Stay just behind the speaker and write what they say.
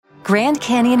Grand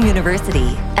Canyon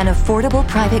University, an affordable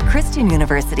private Christian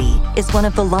university, is one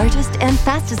of the largest and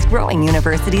fastest growing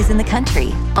universities in the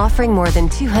country, offering more than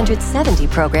 270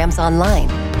 programs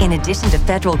online. In addition to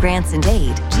federal grants and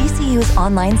aid, GCU's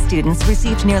online students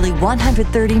received nearly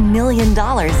 $130 million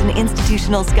in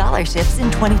institutional scholarships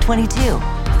in 2022.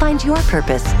 Find your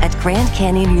purpose at Grand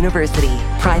Canyon University.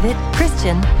 Private,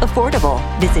 Christian, affordable.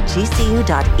 Visit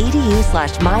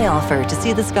gcu.edu/myoffer to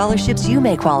see the scholarships you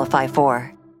may qualify for.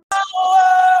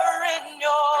 Power in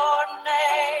your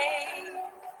name.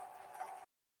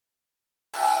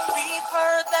 We've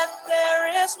heard that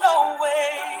there is no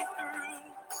way through.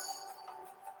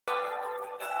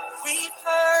 We've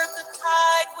heard the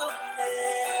tide will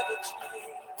never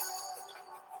change.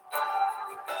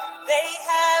 They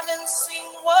haven't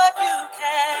seen what you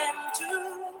can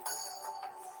do.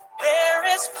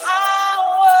 There is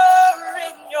power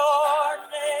in your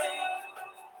name.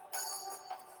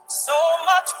 So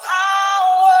much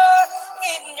power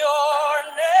in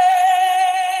your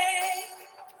name.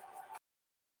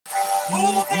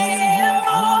 Move the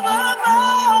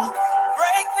immovable,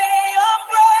 break the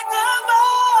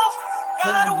unbreakable.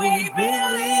 God, we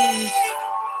believe.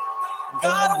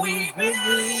 God, we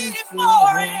believe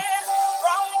for it.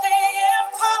 From the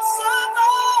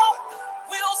impossible,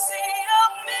 we'll see a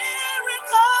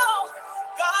miracle.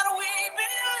 God, we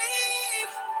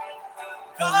believe.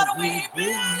 God, we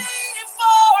believe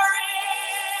for it.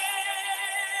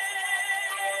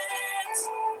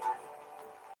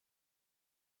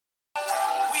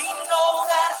 We know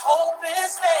that hope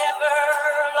is never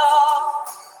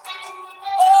lost.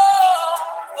 Oh,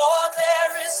 for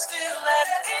there is still an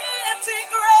empty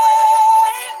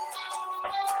grave.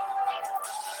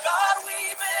 God, we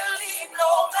believe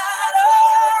no matter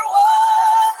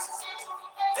what,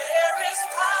 there is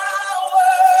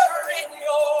power in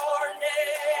your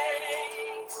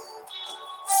name.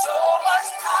 So much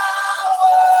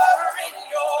power in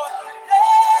your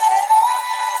name.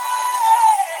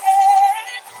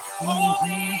 Move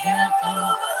the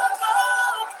immovable,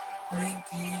 break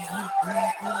the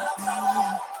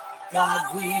unbreakable.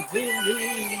 God, we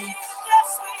believe. Yes,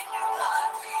 we do.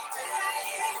 God, we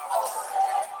believe.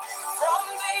 From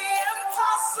the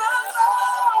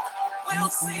impossible, we'll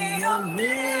see a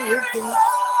miracle.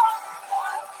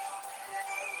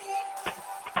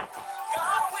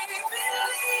 God, we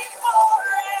believe for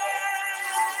it.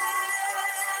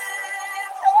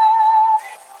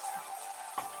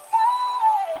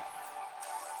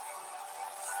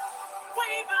 We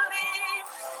believe.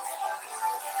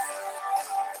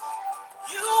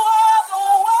 You are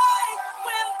the way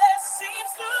when there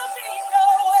seems to be no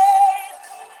way.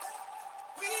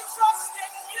 We trust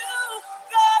in you,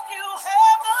 God, you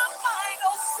have the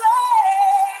final say.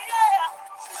 Yeah.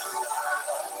 You are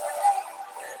the way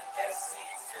when there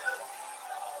seems to be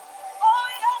no way. Oh,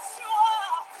 yes, you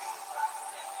are.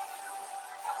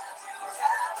 You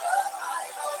have the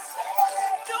final say.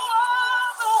 You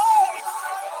are the way.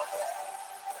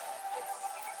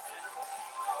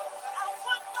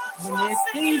 When there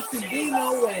seems to be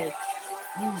no way,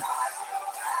 you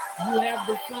have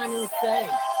the final say.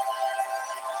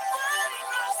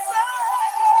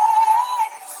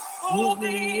 Move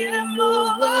the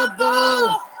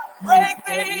immovable, break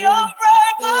the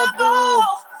unbreakable.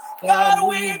 God,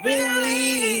 we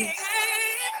believe.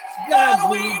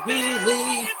 God, we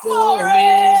believe for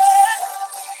it.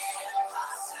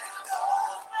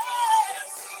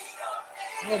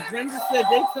 Well, Brenda said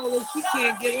they told her she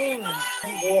can't get on.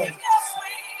 Yes,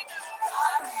 we do.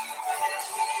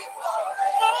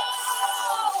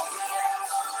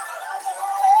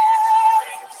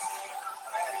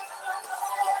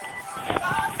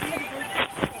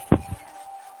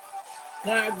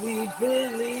 God, we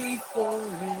believe for it.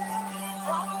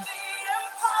 From the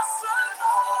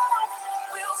impossible,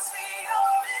 we'll see a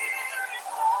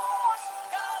miracle.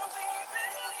 God, we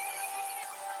believe.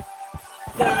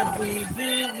 God, we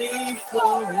believe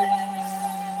for it.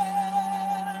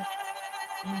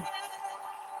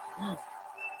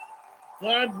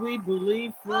 God, we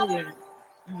believe for it.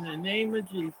 In the name of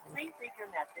Jesus. Please leave your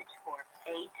message for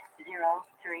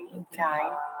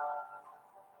 8039.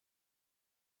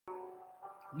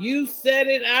 You said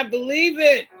it, I believe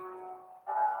it.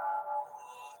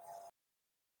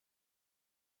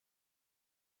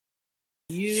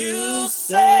 You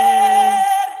said,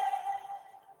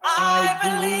 I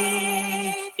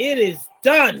believe. It is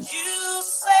done. You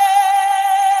said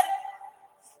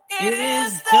It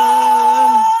is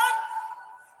done.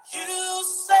 You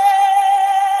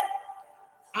said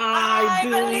I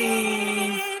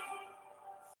believe.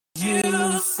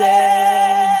 You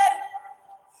said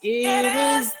It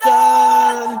is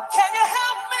done. Can you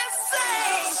help me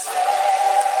sing?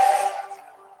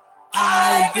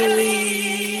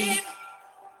 believe.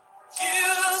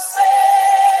 You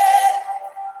said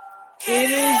It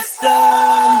is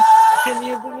done. Can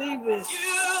you believe it?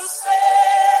 You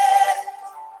said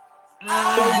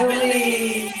I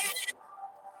believe.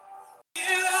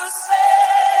 You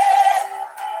said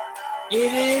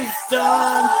It is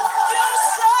done. You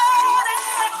said it.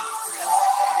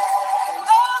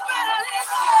 Oh,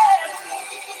 believe it.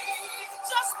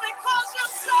 Just because you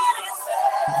said it.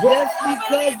 Just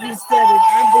because you said it,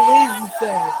 I believe you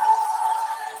said it.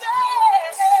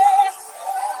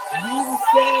 You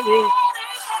said it.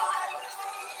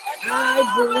 I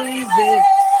believe it.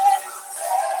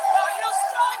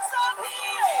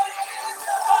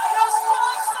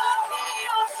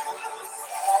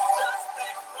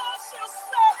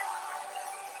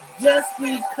 Just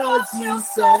because you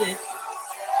said it.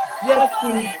 Just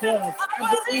because.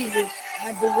 I believe it. I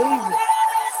believe it.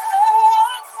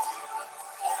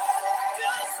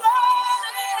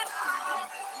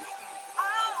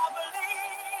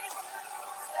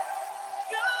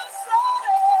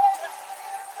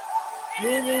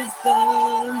 It is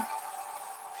done.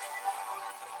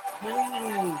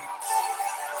 Hey.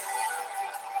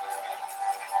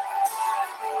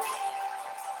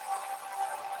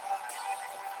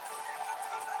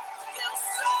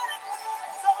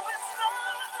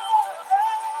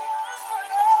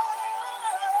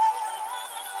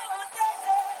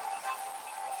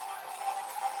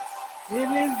 It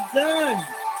is done.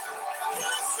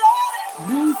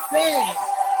 You said,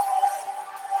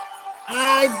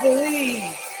 I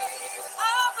believe.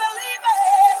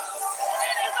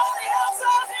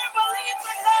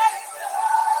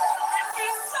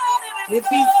 If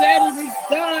he said it, it's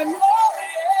done.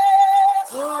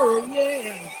 Oh,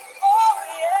 yeah.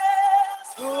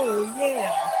 Oh,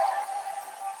 yeah.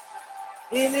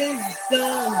 It is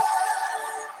done.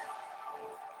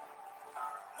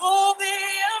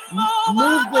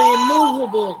 Move the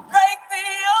immovable.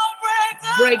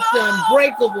 Break the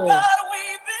unbreakable.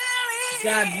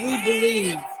 God, we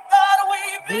believe.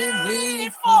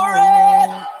 Believe for it.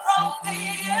 From the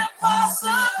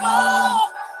impossible.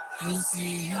 We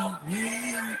see your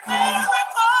miracle.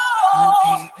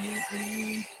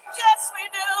 Yes, we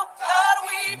do. God,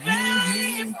 we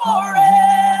believe for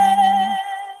it.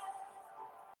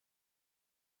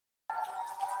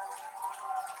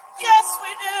 Yes,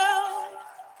 we do.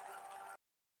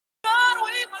 God,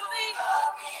 we believe.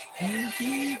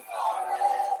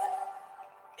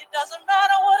 It doesn't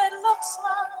matter what it looks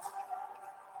like.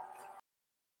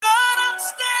 God, I'm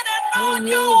standing on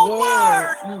your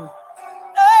word.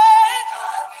 Hey.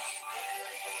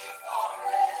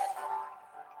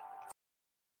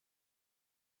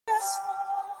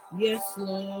 Yes,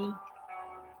 Lord.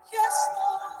 Yes,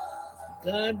 Lord.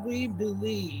 God, we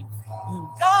believe.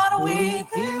 God, We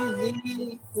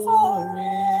believe for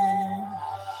it.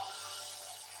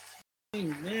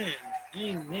 Amen.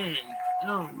 Amen.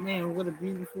 Oh, man, what a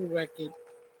beautiful record.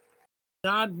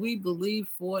 God, we believe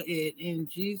for it in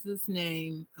Jesus'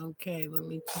 name. Okay, let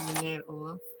me turn that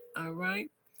off. All right.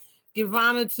 Give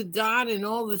honor to God and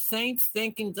all the saints,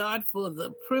 thanking God for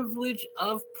the privilege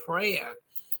of prayer.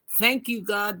 Thank you,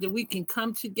 God, that we can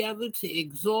come together to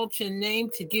exalt your name,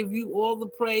 to give you all the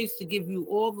praise, to give you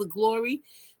all the glory.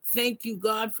 Thank you,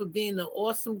 God, for being the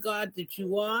awesome God that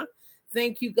you are.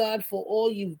 Thank you, God, for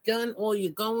all you've done, all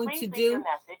you're going to do.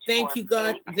 Thank you,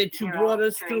 God, that you brought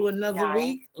us through another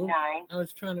week. Oh, I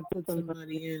was trying to put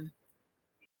somebody in.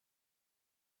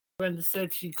 Brenda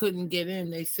said she couldn't get in.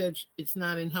 They said it's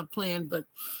not in her plan, but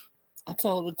I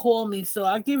told her to call me. So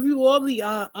I give you all the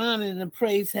honor and the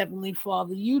praise, Heavenly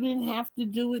Father. You didn't have to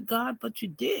do it, God, but you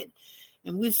did.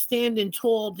 And we're standing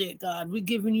tall there, God. We're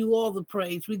giving you all the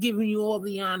praise. We're giving you all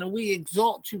the honor. We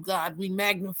exalt you, God. We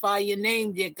magnify your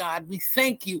name, dear God. We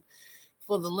thank you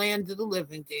for the land of the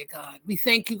living, dear God. We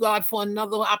thank you, God, for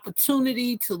another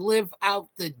opportunity to live out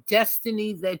the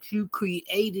destiny that you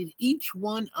created each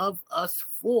one of us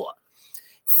for.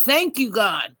 Thank you,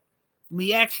 God.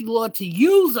 We ask you, Lord, to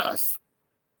use us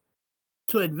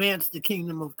to advance the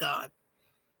kingdom of God.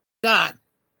 God,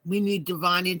 we need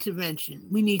divine intervention.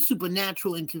 We need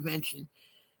supernatural intervention.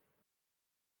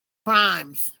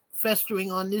 Crimes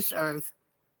festering on this earth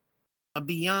are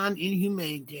beyond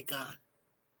inhumane, dear God.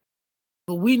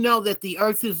 But we know that the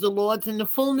earth is the Lord's and the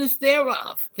fullness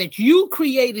thereof, that you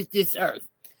created this earth.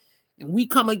 And we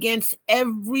come against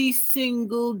every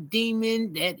single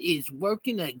demon that is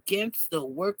working against the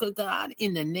work of God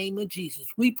in the name of Jesus.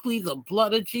 We plead the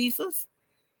blood of Jesus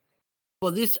for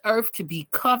this earth to be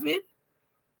covered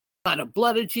by the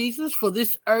blood of Jesus, for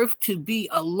this earth to be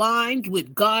aligned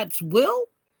with God's will.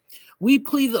 We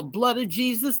plead the blood of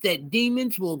Jesus that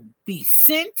demons will be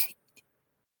sent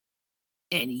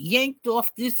and yanked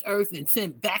off this earth and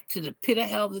sent back to the pit of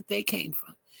hell that they came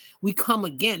from. We come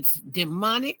against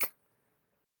demonic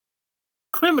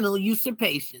criminal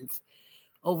usurpations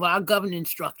over our governing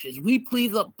structures. We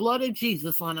plead the blood of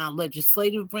Jesus on our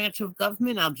legislative branch of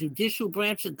government, our judicial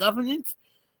branch of governance,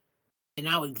 and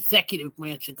our executive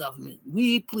branch of government.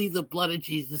 We plead the blood of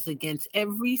Jesus against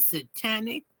every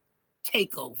satanic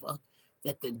takeover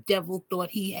that the devil thought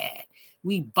he had.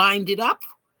 We bind it up.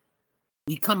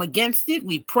 We come against it.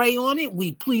 We pray on it.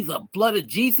 We plead the blood of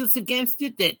Jesus against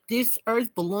it, that this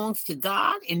earth belongs to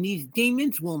God and these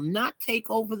demons will not take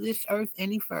over this earth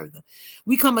any further.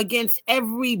 We come against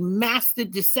every master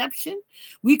deception.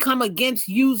 We come against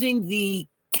using the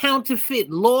counterfeit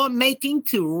lawmaking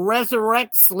to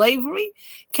resurrect slavery,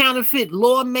 counterfeit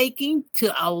lawmaking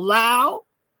to allow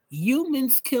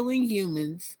humans killing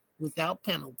humans without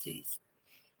penalties.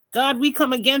 God, we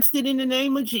come against it in the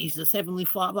name of Jesus, Heavenly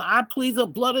Father. I plead the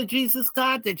blood of Jesus,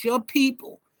 God, that your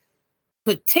people,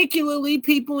 particularly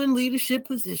people in leadership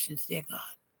positions, dear God,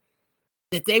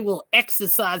 that they will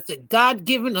exercise the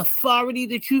God-given authority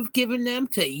that you've given them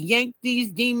to yank these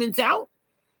demons out.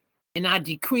 And I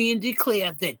decree and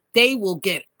declare that they will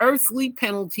get earthly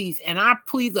penalties. And I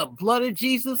plead the blood of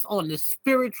Jesus on the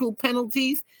spiritual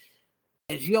penalties.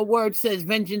 As your word says,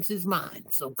 vengeance is mine.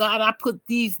 So, God, I put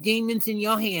these demons in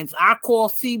your hands. I call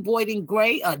C. Boyden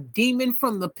Gray a demon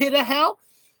from the pit of hell,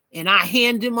 and I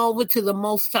hand him over to the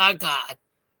Most High God.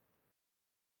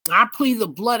 I plead the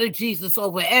blood of Jesus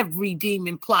over every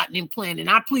demon plotting and planning.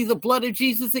 I plead the blood of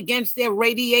Jesus against their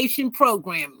radiation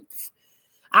programs.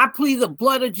 I plead the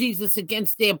blood of Jesus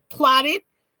against their plotted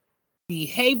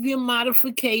behavior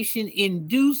modification,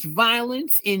 induced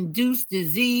violence, induced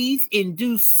disease,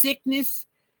 induced sickness,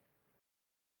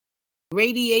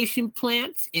 radiation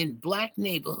plants in Black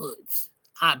neighborhoods.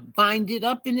 I bind it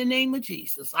up in the name of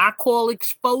Jesus. I call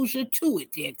exposure to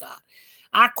it, dear God.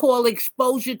 I call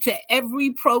exposure to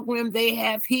every program they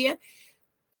have here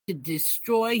to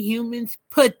destroy humans,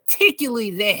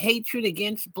 particularly their hatred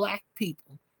against Black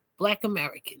people, Black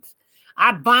Americans.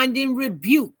 I bind and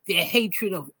rebuke their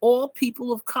hatred of all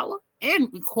people of color and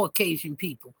Caucasian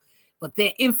people, but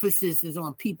their emphasis is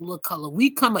on people of color. We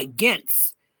come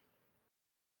against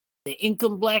the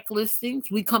income blacklistings.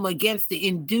 We come against the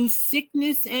induced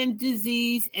sickness and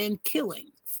disease and killings.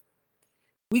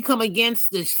 We come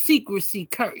against the secrecy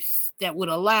curse that would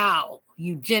allow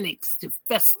eugenics to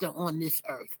fester on this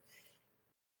earth.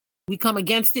 We come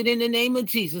against it in the name of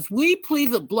Jesus. We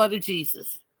plead the blood of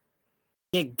Jesus.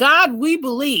 That God, we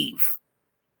believe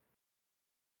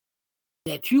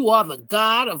that you are the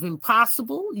God of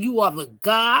impossible. You are the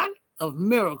God of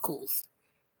miracles.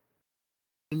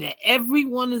 And that every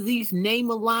one of these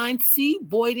name-aligned C.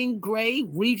 Boyden Gray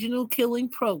regional killing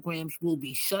programs will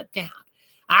be shut down.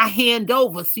 I hand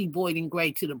over C. Boyden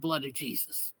Gray to the blood of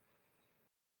Jesus.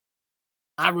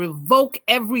 I revoke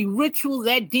every ritual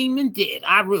that demon did.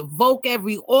 I revoke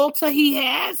every altar he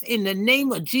has in the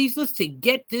name of Jesus to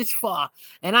get this far.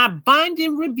 And I bind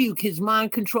and rebuke his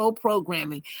mind control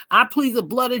programming. I plead the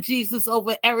blood of Jesus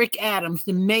over Eric Adams,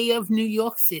 the mayor of New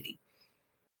York City.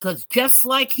 Because just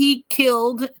like he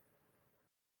killed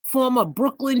former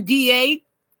Brooklyn DA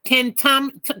Ken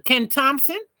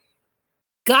Thompson,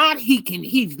 God,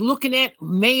 he's looking at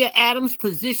Mayor Adams'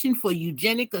 position for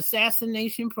eugenic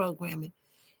assassination programming.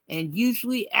 And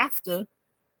usually after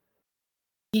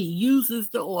he uses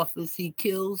the office, he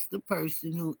kills the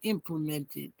person who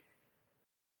implemented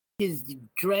his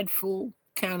dreadful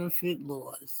counterfeit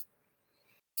laws.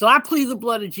 So I plead the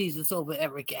blood of Jesus over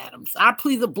Eric Adams. I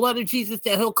plead the blood of Jesus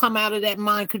that he'll come out of that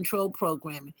mind control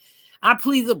programming. I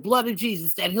plead the blood of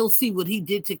Jesus that he'll see what he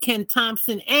did to Ken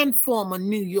Thompson and former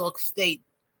New York State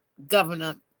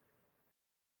Governor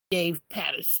Dave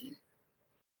Patterson.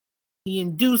 He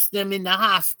induced them in the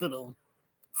hospital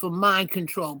for mind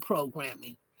control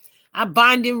programming. I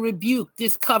bind and rebuke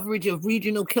this coverage of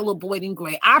regional killer Boyden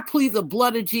Gray. I plead the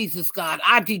blood of Jesus, God.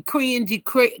 I decree and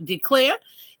declare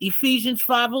Ephesians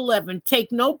 5:11,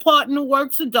 take no part in the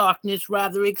works of darkness,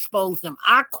 rather expose them.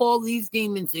 I call these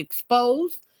demons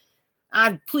exposed.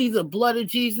 I plead the blood of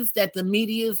Jesus that the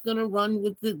media is going to run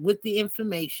with the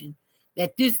information,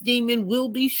 that this demon will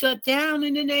be shut down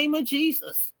in the name of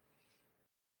Jesus.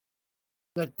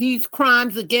 That these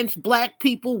crimes against Black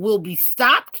people will be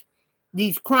stopped.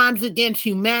 These crimes against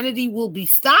humanity will be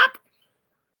stopped.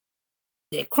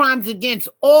 They're crimes against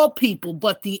all people,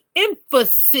 but the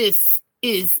emphasis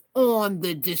is on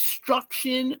the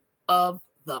destruction of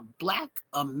the Black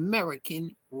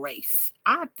American race.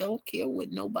 I don't care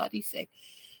what nobody say.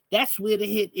 That's where the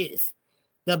hit is.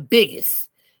 The biggest.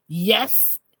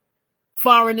 Yes,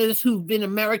 foreigners who've been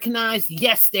Americanized,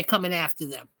 yes, they're coming after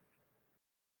them.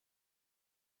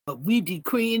 But we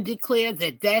decree and declare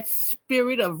that that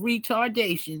spirit of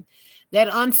retardation, that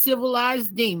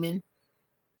uncivilized demon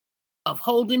of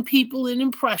holding people in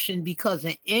oppression because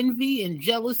of envy and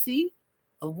jealousy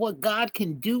of what God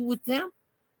can do with them,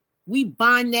 we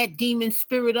bind that demon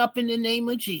spirit up in the name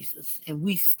of Jesus. And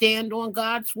we stand on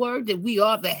God's word that we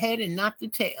are the head and not the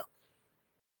tail.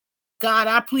 God,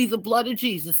 I plead the blood of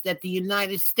Jesus that the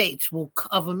United States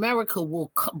of America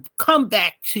will come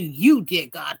back to you, dear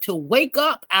God, to wake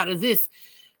up out of this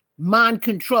mind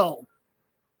control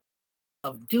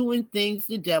of doing things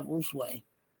the devil's way.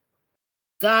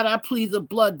 God, I plead the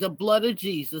blood of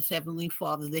Jesus, Heavenly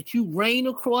Father, that you reign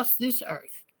across this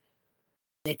earth,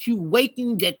 that you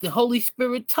waken, that the Holy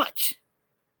Spirit touch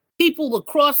people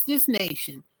across this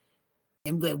nation,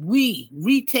 and that we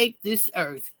retake this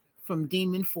earth from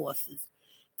demon forces.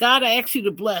 God, I ask you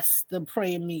to bless the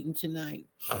prayer meeting tonight.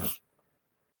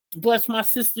 Bless my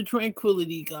sister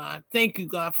Tranquility, God. Thank you,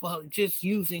 God, for just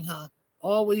using her,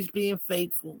 always being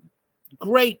faithful.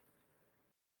 Great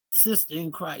sister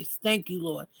in Christ. Thank you,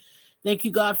 Lord. Thank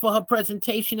you, God, for her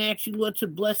presentation. I ask you, Lord, to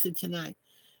bless it tonight.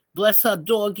 Bless her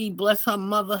doggy. Bless her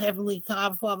mother, Heavenly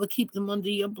God, Father. Keep them under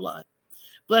your blood.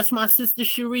 Bless my sister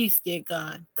Sharice, dear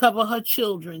God. Cover her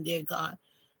children, dear God.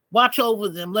 Watch over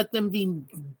them. Let them be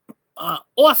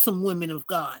awesome women of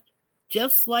God.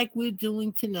 Just like we're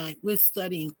doing tonight. We're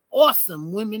studying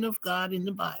awesome women of God in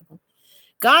the Bible.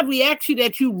 God, we ask you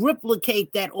that you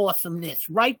replicate that awesomeness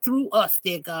right through us,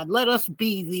 dear God. Let us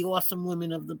be the awesome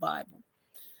women of the Bible.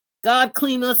 God,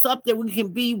 clean us up that we can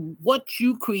be what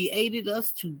you created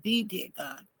us to be, dear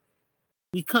God.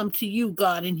 We come to you,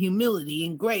 God, in humility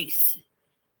and grace.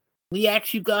 We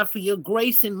ask you, God, for your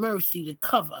grace and mercy to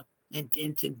cover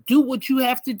and to do what you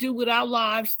have to do with our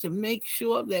lives to make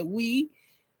sure that we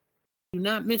do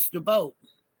not miss the boat,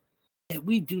 that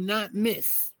we do not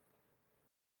miss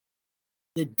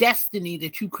the destiny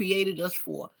that you created us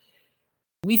for.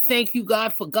 We thank you,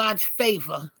 God, for God's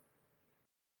favor,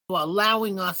 for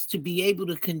allowing us to be able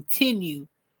to continue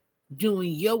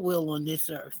doing your will on this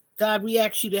earth. God, we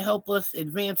ask you to help us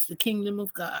advance the kingdom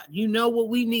of God. You know what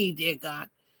we need, dear God.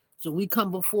 So we come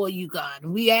before you, God.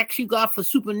 And we ask you, God, for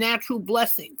supernatural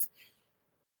blessings,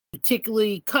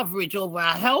 particularly coverage over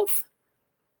our health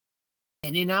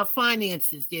and in our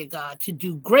finances, dear God, to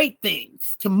do great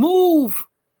things, to move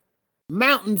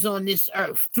mountains on this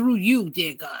earth through you,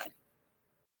 dear God.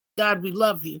 God, we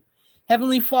love you.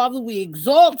 Heavenly Father, we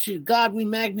exalt you. God, we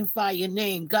magnify your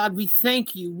name. God, we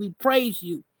thank you. We praise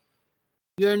you.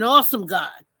 You're an awesome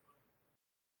God.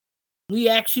 We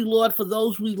ask you, Lord, for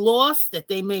those we lost, that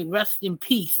they may rest in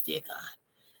peace, dear God.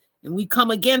 And we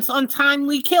come against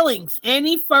untimely killings,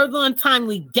 any further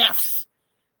untimely deaths.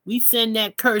 We send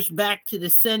that curse back to the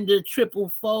sender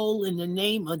triple-fold in the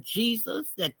name of Jesus,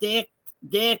 that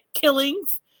their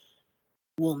killings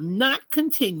will not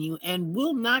continue and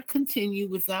will not continue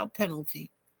without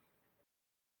penalty.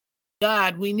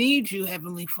 God, we need you,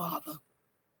 Heavenly Father.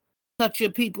 Touch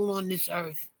your people on this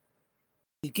earth.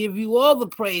 We give you all the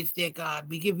praise, dear God.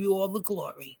 We give you all the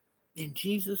glory. In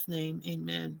Jesus' name,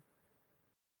 amen.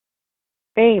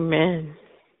 Amen.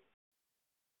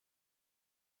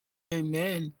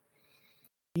 Amen.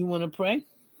 You want to pray?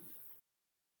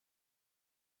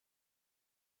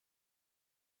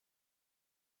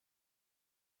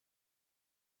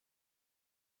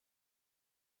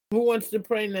 Who wants to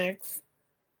pray next?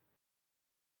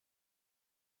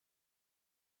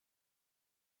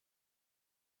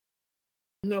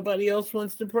 Nobody else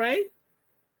wants to pray?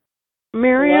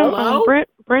 Miriam, Hello?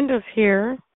 Brenda's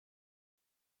here.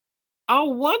 Oh,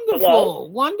 wonderful. Hello?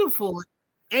 Wonderful.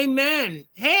 Amen.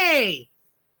 Hey.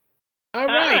 All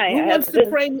right. Hi. Who wants to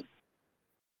pray?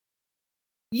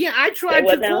 Yeah, I tried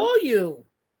to call you.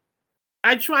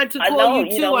 I tried to call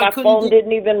you too. My phone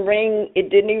didn't even ring. It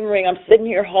didn't even ring. I'm sitting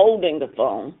here holding the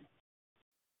phone.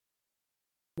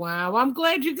 Wow. I'm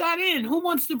glad you got in. Who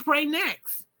wants to pray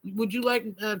next? Would you like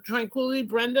Tranquility,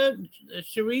 Brenda,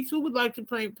 Sharice? Who would like to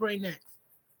pray next?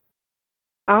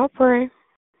 I'll pray.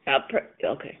 I'll pray.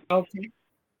 Okay. Okay.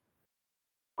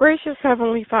 Gracious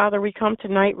Heavenly Father, we come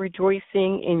tonight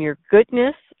rejoicing in your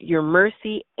goodness, your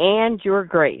mercy, and your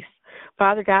grace.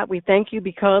 Father God, we thank you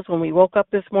because when we woke up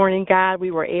this morning, God,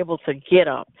 we were able to get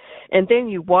up. And then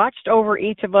you watched over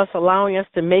each of us, allowing us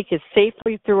to make it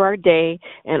safely through our day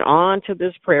and on to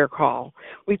this prayer call.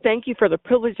 We thank you for the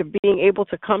privilege of being able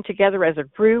to come together as a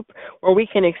group where we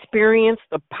can experience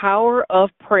the power of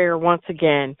prayer once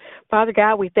again. Father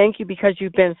God, we thank you because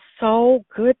you've been so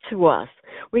good to us.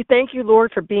 We thank you,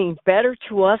 Lord, for being better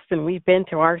to us than we've been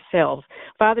to ourselves.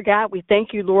 Father God, we thank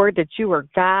you, Lord, that you are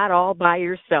God all by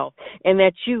yourself and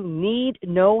that you need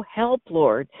no help,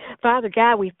 Lord. Father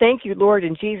God, we thank you, Lord,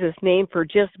 in Jesus' name for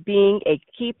just being a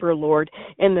keeper, Lord,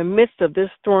 in the midst of this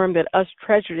storm that us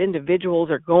treasured individuals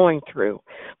are going through.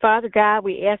 Father God,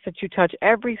 we ask that you touch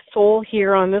every soul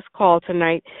here on this call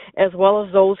tonight, as well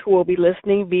as those who will be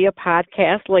listening via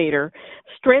podcast later.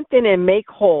 Strengthen and make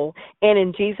whole, and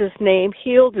in Jesus' name,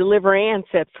 heal, deliver, and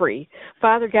set free.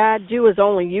 Father God, do as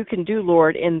only you can do,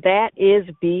 Lord, and that is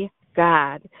be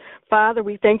God. Father,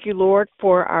 we thank you, Lord,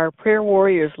 for our Prayer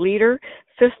Warriors leader,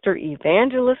 Sister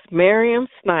Evangelist Miriam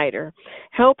Snyder.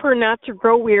 Help her not to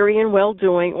grow weary in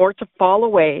well-doing or to fall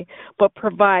away, but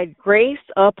provide grace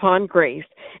upon grace.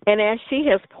 And as she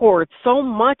has poured so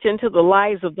much into the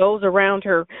lives of those around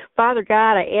her, Father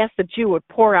God, I ask that you would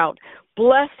pour out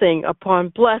blessing upon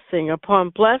blessing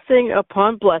upon blessing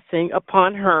upon blessing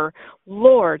upon her.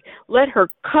 Lord, let her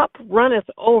cup runneth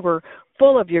over,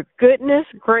 full of your goodness,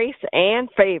 grace, and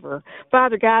favor.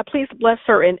 Father God, please bless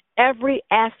her in every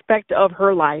aspect of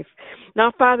her life.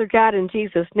 Now, Father God, in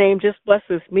Jesus' name, just bless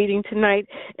this meeting tonight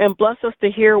and bless us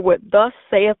to hear what thus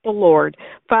saith the Lord.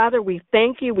 Father, we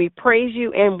thank you, we praise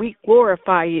you, and we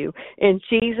glorify you. In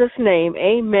Jesus' name,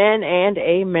 amen and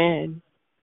amen.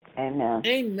 Amen.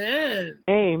 Amen. Amen.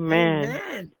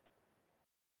 Amen.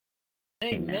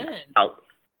 Amen.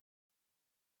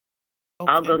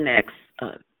 I'll go next.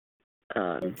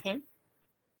 Okay.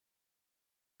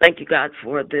 Thank you, God,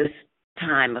 for this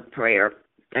time of prayer.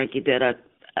 Thank you that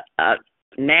I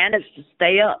managed to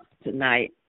stay up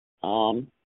tonight for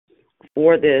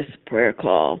this prayer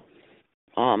call.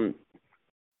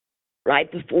 Right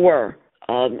before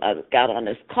I got on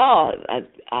this call,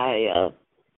 I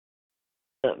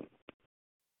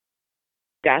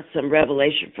got some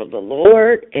revelation from the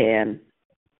Lord, and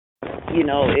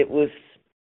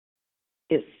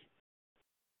it's.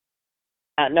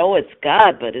 I know it's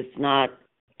God, but it's not.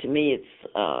 To me, it's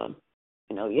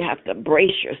you have to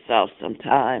brace yourself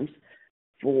sometimes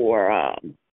for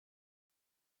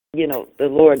the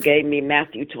Lord gave me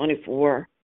Matthew 24,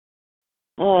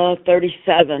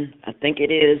 37, I think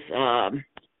it is,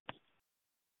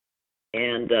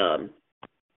 and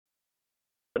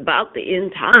about the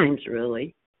end times,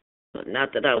 really. But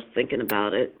not that I was thinking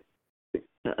about it.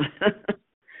 I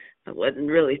wasn't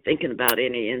really thinking about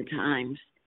any end times.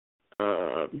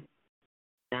 But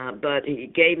he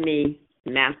gave me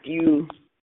Matthew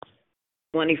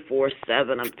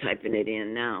 24:7. I'm typing it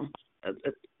in now.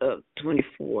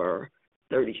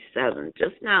 24:37.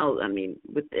 Just now. I mean,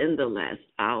 within the last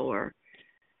hour.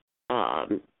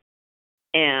 And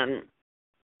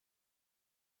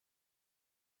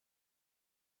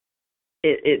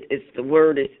it's the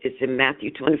word. It's in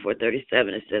Matthew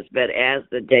 24:37. It says, "But as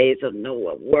the days of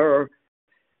Noah were,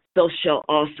 so shall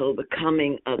also the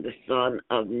coming of the Son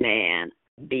of Man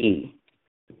be."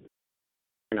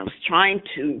 And I was trying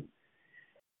to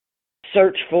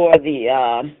search for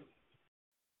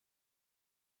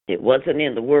it wasn't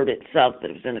in the word itself, but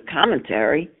it was in a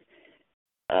commentary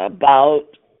about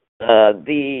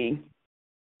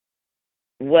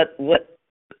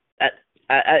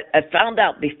I found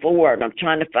out before, and I'm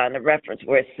trying to find a reference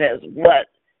where it says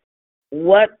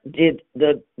what did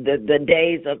the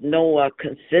days of Noah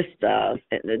consist of?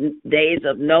 And the days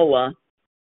of Noah,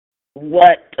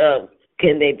 what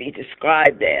can they be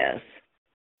described as?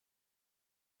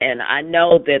 And I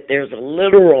know that there's a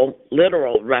literal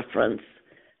reference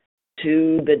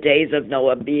to the days of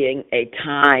Noah being a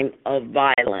time of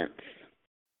violence,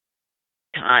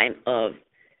 time of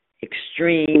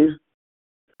extreme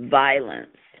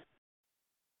violence.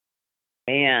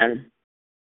 And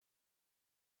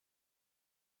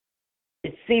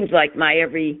it seems like my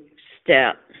every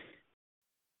step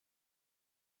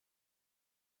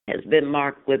has been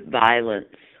marked with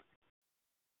violence.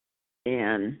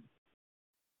 And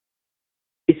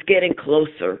it's getting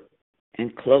closer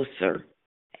and closer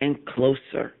and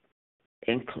closer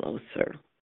and closer.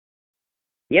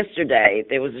 Yesterday,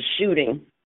 there was a shooting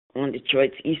on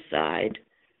Detroit's east side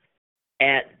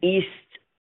at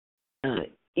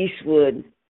Eastwood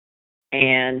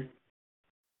and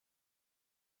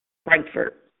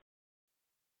Frankfurt.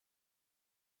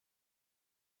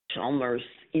 Chalmers,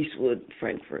 Eastwood,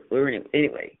 Frankfurt.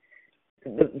 Anyway,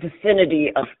 the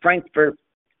vicinity of Frankfurt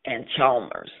and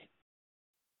Chalmers,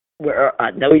 where I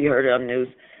know you heard it on the news,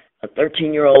 a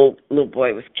 13-year-old little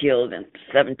boy was killed, and a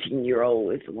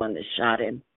 17-year-old is the one that shot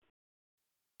him.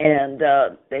 And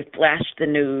they flashed the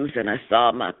news, and I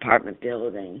saw my apartment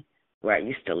building where I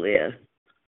used to live.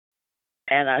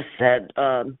 And I said,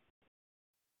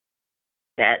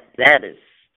 that is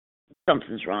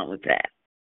something's wrong with that.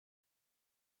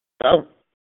 So,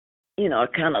 I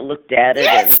kind of looked at it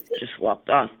Yes. and just walked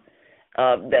off.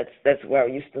 That's where I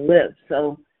used to live.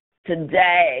 So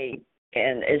today,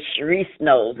 and as Sharice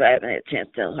knows, I haven't had a chance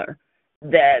to tell her,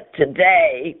 that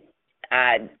today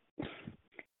I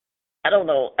don't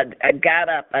know, I got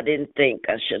up, I didn't think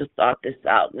I should have thought this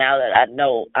out. Now that I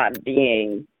know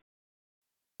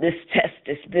this test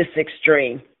is this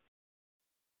extreme,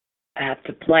 I have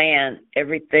to plan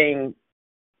everything.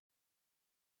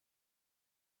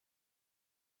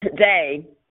 Today,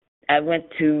 I was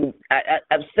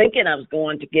thinking I was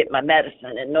going to get my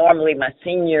medicine, and normally my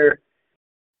senior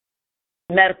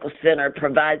medical center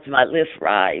provides my Lyft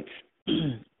rides.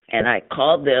 And I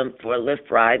called them for a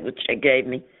Lyft ride, which they gave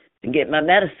me to get my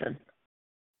medicine.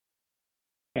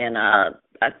 And I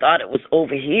thought it was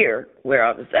over here where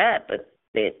I was at, but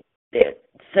they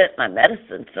sent my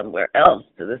medicine somewhere else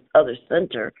to this other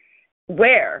center.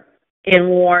 Where? In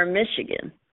Warren,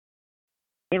 Michigan.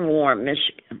 In Warren,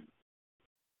 Michigan.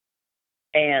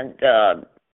 And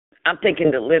I'm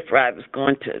thinking the Lyft ride was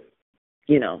going to,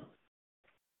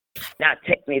 not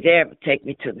take me there, but take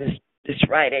me to this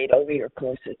Rite Aid over here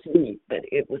closer to me. But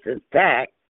it was, in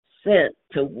fact, sent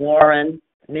to Warren,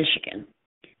 Michigan.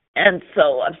 And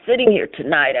so I'm sitting here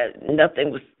tonight.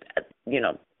 Nothing was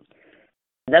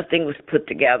put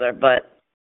together. But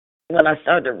when I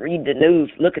started to read the news,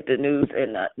 look at the news,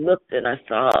 and I looked and I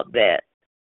saw that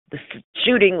the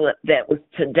shooting that was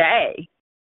today,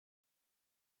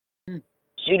 it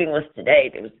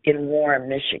was in Warren,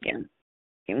 Michigan.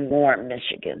 In Warren,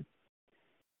 Michigan.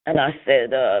 And I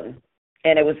said,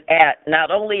 and it was at,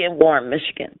 not only in Warren,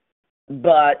 Michigan,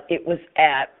 but it was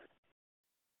at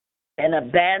an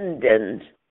abandoned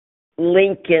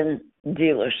Lincoln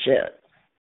dealership.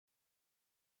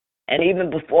 And even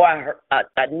before I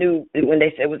knew, when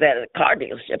they said it was at a car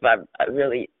dealership, I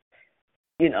really,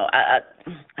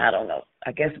 I don't know.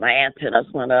 I guess my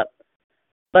antennas went up.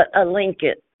 But a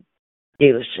Lincoln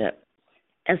dealership.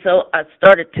 And so I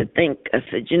started to think, I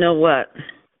said, you know what?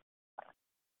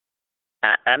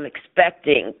 I'm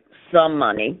expecting some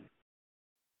money.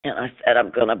 And I said, I'm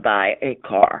going to buy a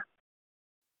car.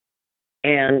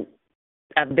 And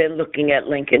I've been looking at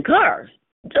Lincoln cars.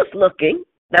 Just looking.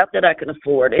 Not that I can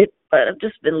afford it, but I've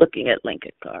just been looking at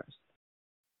Lincoln cars.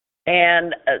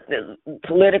 And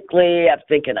politically, I'm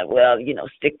thinking,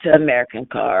 stick to American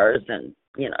cars and,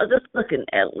 just looking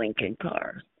at Lincoln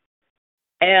cars.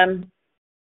 And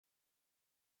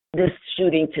this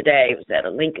shooting today was at a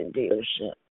Lincoln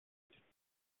dealership.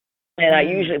 And I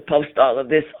usually post all of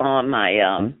this on my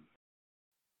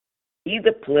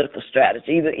either political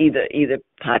strategy, either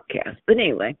podcast. But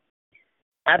anyway,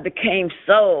 I became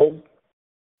so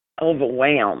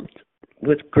overwhelmed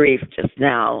with grief just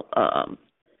now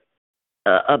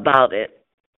about it,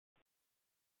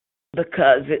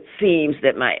 because it seems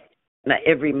that my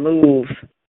every move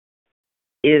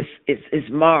is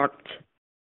marked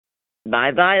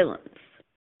by violence.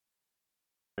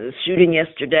 The shooting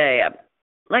yesterday,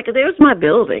 there's my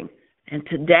building, and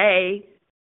today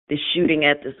the shooting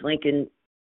at this Lincoln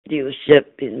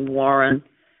dealership in Warren.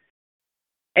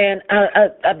 And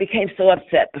I became so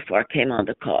upset before I came on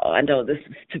the call. I know this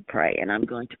is to pray, and I'm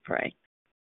going to pray.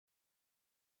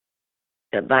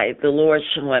 By the Lord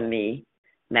showing me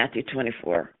Matthew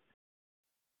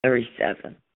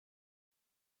 24:37.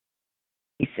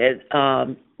 He said,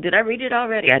 did I read it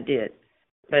already? I did.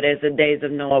 But as the days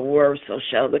of Noah were, so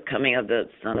shall the coming of the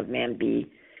Son of Man be.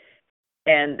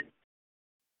 And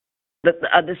this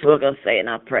is what I'm going to say, and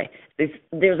I'll pray.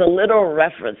 There's a little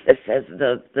reference that says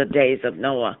the days of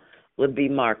Noah would be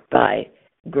marked by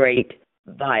great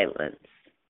violence.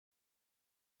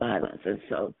 And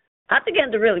so I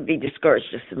began to really be discouraged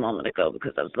just a moment ago,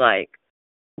 because I was like,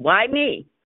 why me?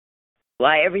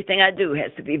 Why everything I do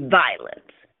has to be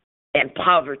violence and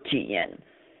poverty and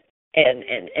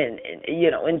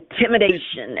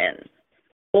intimidation and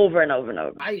over and over and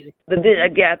over. But then I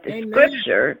got the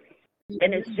scripture,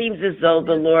 and it seems as though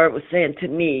the Lord was saying to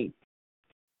me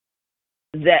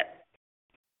that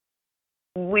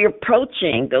we're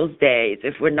approaching those days,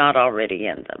 if we're not already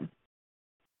in them,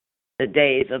 the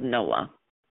days of Noah.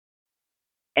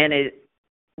 And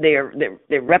they're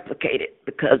replicated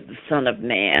because the Son of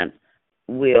Man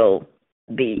will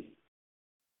be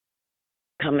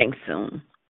coming soon.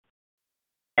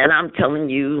 And I'm telling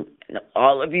you,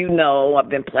 all of you know, I've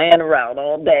been playing around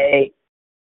all day.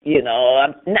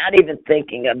 I'm not even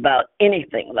thinking about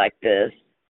anything like this.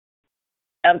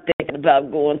 I'm thinking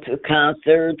about going to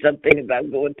concerts. I'm thinking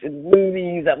about going to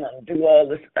movies. I'm going to do all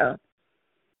this stuff.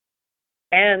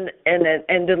 And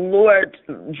the Lord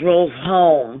drove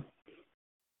home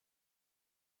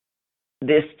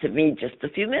this to me just a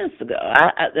few minutes ago.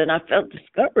 Then I felt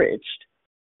discouraged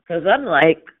because I'm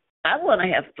like, I want to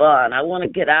have fun. I want to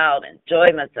get out, enjoy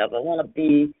myself. I want to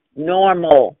be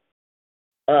normal.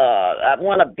 I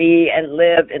want to be and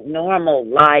live a normal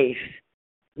life.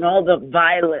 And all the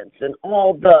violence and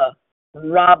all the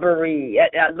robbery.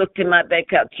 I looked in my bank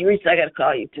account. Teresa, I got to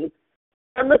call you too.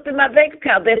 I looked in my bank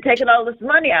account. They're taking all this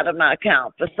money out of my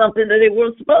account for something that they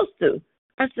weren't supposed to.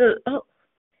 I said, oh,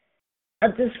 I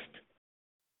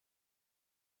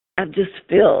just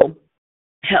feel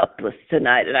helpless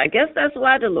tonight. And I guess that's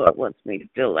why the Lord wants me to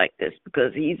feel like this,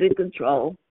 because he's in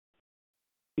control.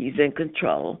 He's in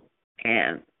control.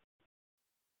 And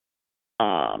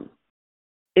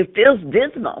it feels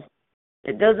dismal.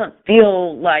 It doesn't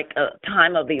feel like a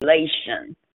time of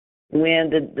elation when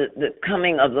the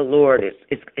coming of the Lord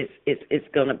is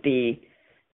going to be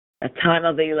a time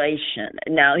of elation.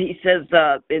 Now, he says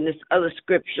in this other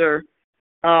scripture,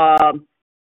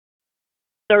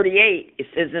 38, it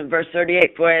says in verse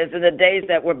 38, for as in the days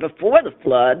that were before the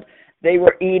flood, they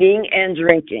were eating and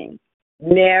drinking,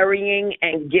 marrying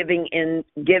and giving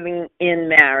in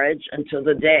marriage until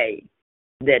the day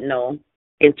that Noah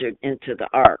entered into the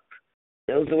ark.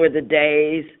 Those were the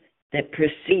days that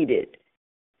preceded.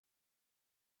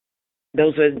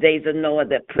 Those were the days of Noah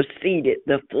that preceded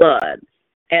the flood.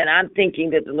 And I'm thinking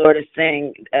that the Lord is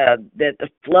saying that the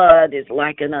flood is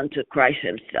likened unto Christ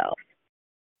himself.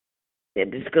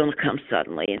 That it's going to come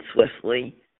suddenly and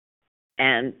swiftly,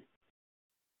 and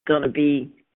going to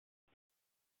be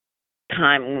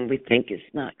time when we think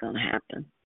it's not going to happen.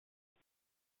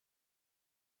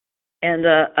 And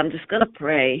I'm just going to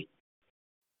pray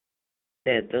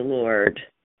that the Lord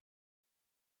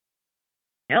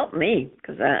help me,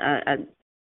 because I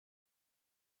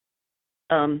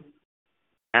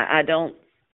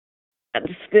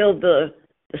just feel the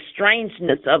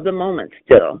strangeness of the moment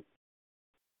still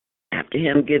after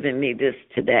him giving me this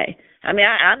today. I mean,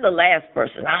 I'm the last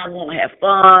person. I want to have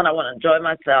fun. I want to enjoy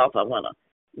myself. I want to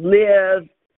live.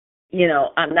 You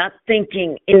know, I'm not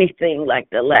thinking anything like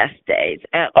the last days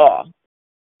at all.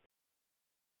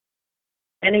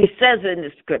 And he says in the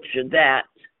scripture that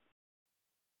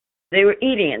they were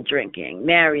eating and drinking,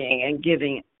 marrying and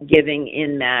giving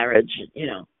in marriage, you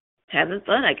know, having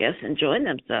fun, I guess, enjoying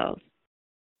themselves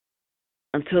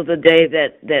until the day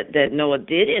that Noah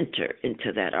did enter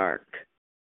into that ark.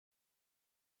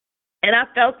 And I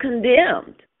felt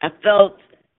condemned. I felt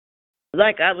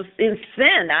like I was in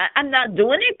sin. I'm not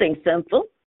doing anything sinful,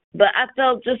 but I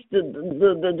felt just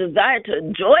the desire to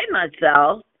enjoy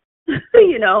myself,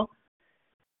 you know,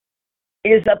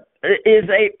 is a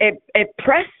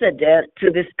precedent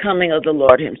to this coming of the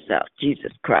Lord himself,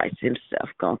 Jesus Christ himself,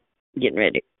 getting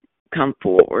ready to come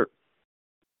forward.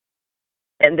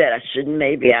 And that I shouldn't,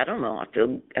 maybe, I don't know, I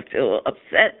feel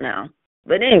upset now.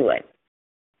 But anyway,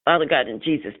 Father God, in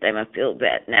Jesus' name, I feel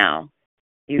that now.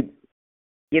 You've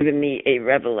given me a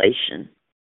revelation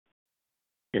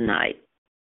tonight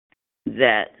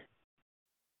that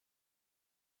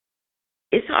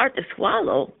it's hard to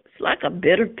swallow. It's like a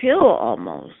bitter pill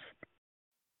almost.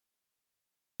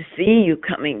 To see you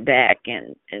coming back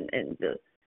and to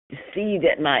see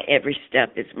that my every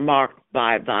step is marked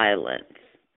by violence.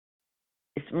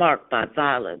 It's marked by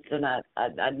violence, and I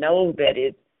know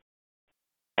that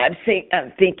I'm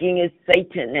thinking it's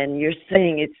Satan, and you're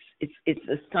saying it's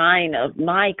a sign of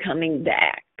my coming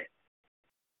back.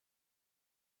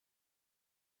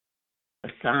 A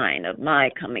sign of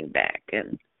my coming back,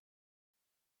 and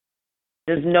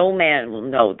there's no man will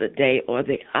know the day or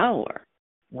the hour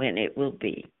when it will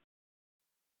be.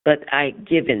 But I've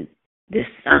given this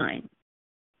sign,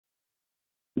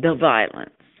 the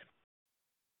violence.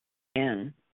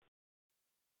 And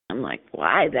I'm like,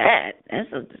 why that?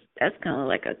 That's kind of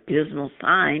like a dismal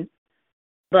sign.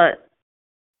 But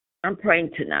I'm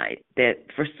praying tonight that,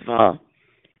 first of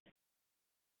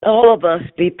all of us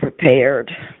be prepared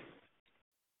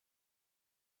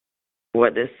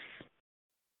for this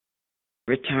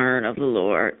return of the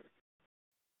Lord.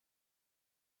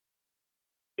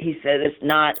 He said, it's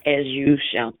not as you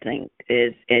shall think,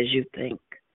 it's as you think.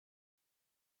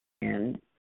 And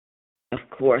of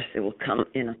course, it will come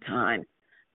in a time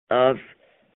of,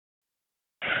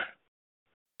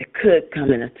 it could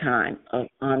come in a time of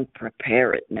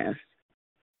unpreparedness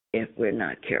if we're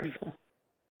not careful,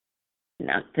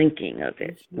 not thinking of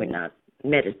it, we're not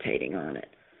meditating on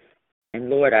it. And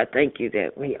Lord, I thank you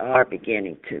that we are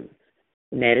beginning to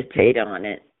meditate on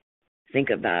it, think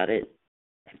about it,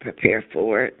 and prepare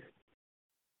for it.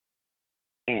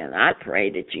 And I pray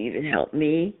that you even help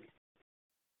me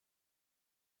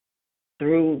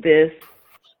through this,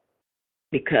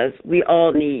 because we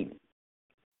all need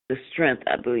the strength,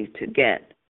 I believe, to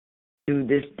get through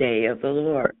this day of the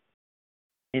Lord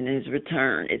in his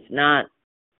return. It's not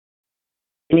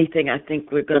anything I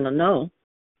think we're going to know,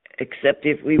 except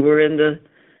if we were in the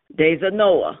days of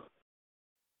Noah.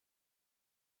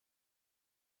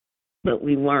 But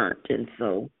we weren't. And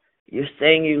so you're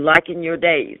saying you liken your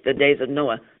days, the days of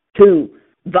Noah, to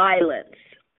violence.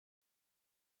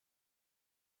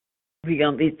 We're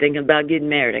going to be thinking about getting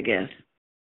married, I guess.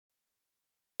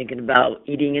 Thinking about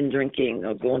eating and drinking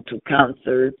or going to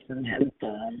concerts and having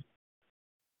fun.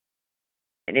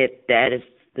 And that is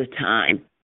the time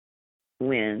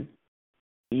when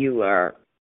you are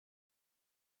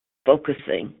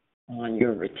focusing on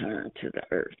your return to the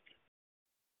earth.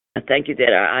 I thank you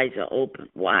that our eyes are open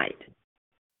wide.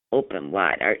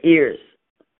 Our ears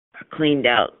are cleaned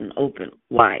out and open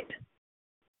wide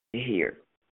to hear.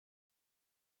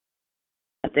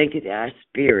 I thank you that our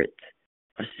spirits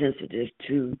are sensitive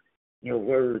to your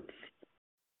words.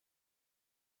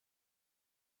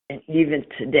 And even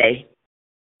today,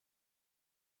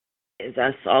 as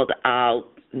I saw the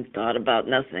out and thought about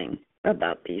nothing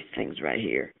about these things right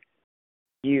here,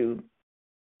 you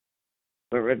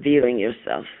were revealing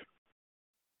yourself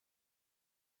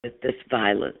with this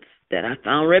violence that I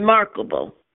found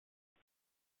remarkable,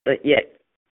 but yet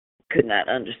could not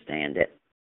understand it.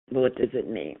 What does it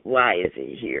mean? Why is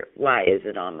he here? Why is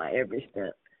it on my every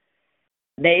step?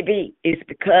 Maybe it's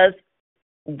because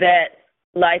that,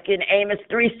 like in Amos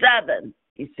 3:7,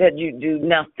 he said you do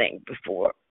nothing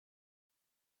before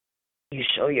you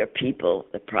show your people,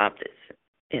 the prophets,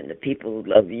 and the people who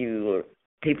love you or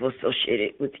people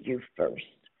associated with you first.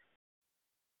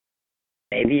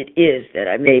 Maybe it is that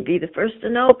I may be the first to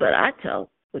know, but I tell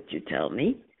what you tell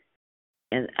me.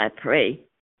 And I pray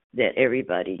that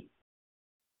everybody,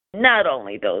 not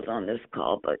only those on this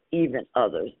call, but even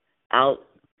others out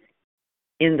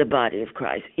in the body of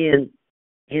Christ, in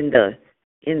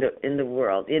the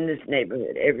world, in this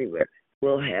neighborhood, everywhere,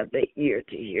 will have the ear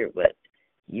to hear what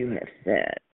you have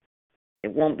said.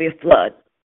 It won't be a flood,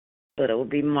 but it will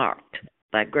be marked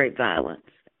by great violence,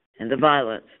 and the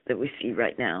violence that we see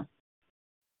right now.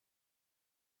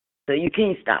 So you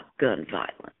can't stop gun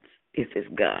violence if it's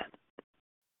God.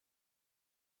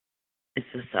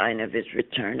 It's a sign of his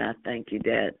return. I thank you,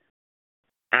 Dad.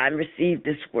 I received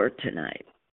this word tonight,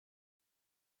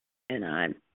 and I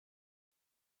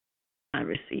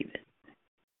receive it.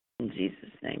 In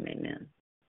Jesus' name, amen.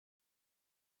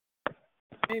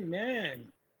 Amen.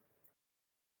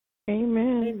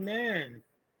 Amen. Amen.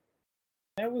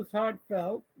 That was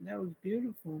heartfelt. That was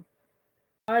beautiful.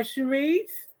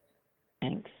 Cherise?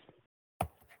 Thanks.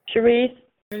 Cherise?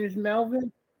 And is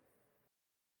Melvin?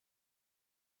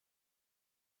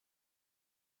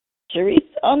 Cherise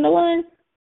on the line?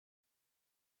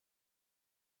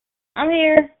 I'm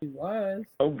here. He was.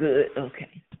 Oh, good.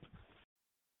 Okay.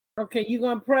 Okay, you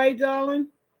gonna pray, darling?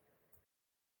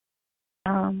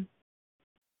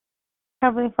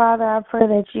 Heavenly Father, I pray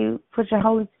that you put your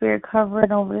Holy Spirit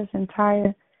covering over this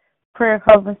entire prayer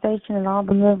conversation and all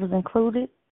the members included.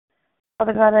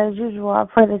 Father God, as usual, I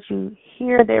pray that you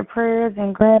hear their prayers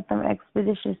and grant them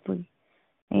expeditiously.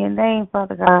 In your name,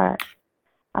 Father God,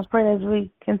 I pray as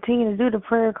we continue to do the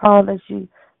prayer call that you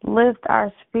lift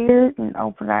our spirit and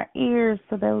open our ears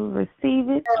so that we receive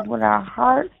it with our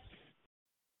hearts,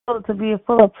 so to be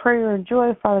full of prayer and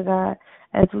joy, Father God,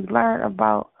 as we learn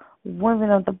about women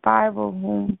of the Bible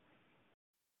who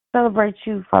celebrate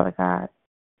you, Father God.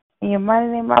 In your mighty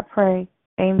name I pray.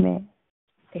 Amen.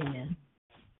 Amen.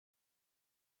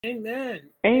 Amen.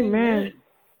 Amen.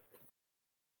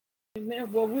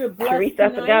 Amen. Well, we're blessed Cherise,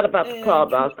 tonight, I forgot about the call,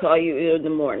 but I'll call you in the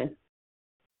morning.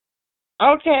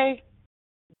 Okay.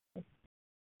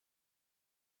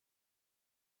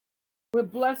 We're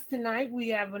blessed tonight. We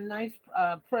have a nice,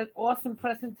 awesome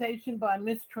presentation by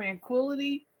Miss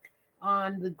Tranquility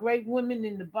on the great women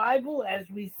in the Bible as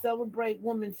we celebrate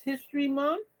Women's History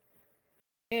Month.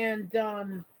 And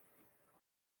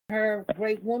her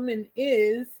great woman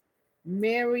is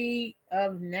Mary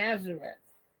of Nazareth.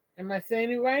 Am I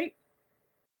saying it right?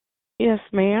 Yes,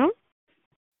 ma'am.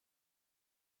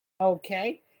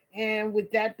 Okay. And with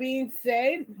that being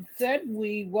said,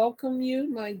 we welcome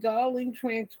you, my darling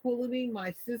Tranquility,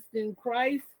 my sister in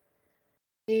Christ.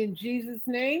 In Jesus'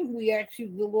 name, we ask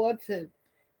you, the Lord, to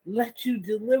let you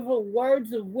deliver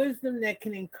words of wisdom that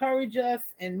can encourage us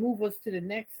and move us to the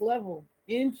next level.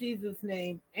 In Jesus'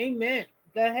 name, amen.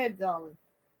 Go ahead, darling.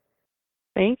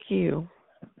 Thank you.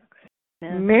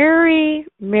 Yeah.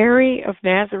 Mary of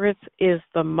Nazareth is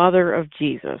the mother of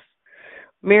Jesus.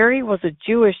 Mary was a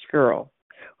Jewish girl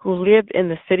who lived in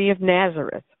the city of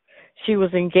Nazareth. She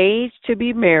was engaged to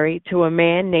be married to a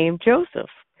man named Joseph.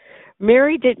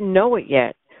 Mary didn't know it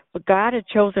yet, but God had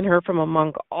chosen her from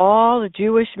among all the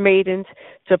Jewish maidens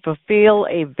to fulfill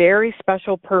a very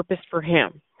special purpose for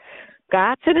him.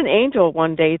 God sent an angel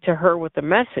one day to her with a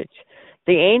message.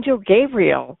 The angel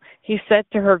Gabriel, he said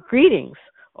to her, "Greetings,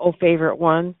 O favorite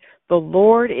one, the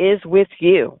Lord is with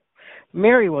you."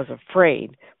 Mary was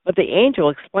afraid, but the angel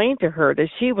explained to her that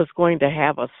she was going to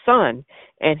have a son,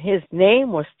 and his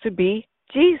name was to be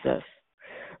Jesus.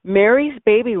 Mary's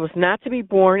baby was not to be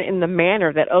born in the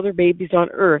manner that other babies on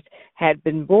earth had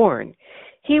been born.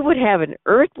 He would have an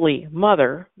earthly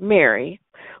mother, Mary,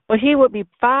 but he would be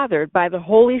fathered by the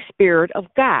Holy Spirit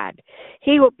of God.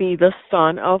 He would be the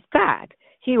Son of God.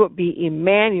 He would be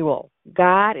Emmanuel.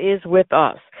 God is with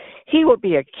us. He would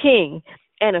be a king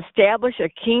and establish a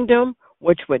kingdom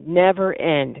which would never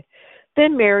end.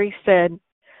 Then Mary said,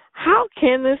 "How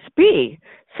can this be,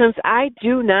 since I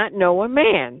do not know a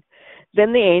man?"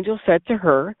 Then the angel said to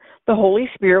her, "The Holy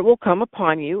Spirit will come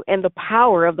upon you, and the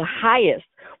power of the highest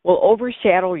will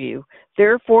overshadow you.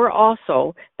 Therefore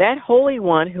also that Holy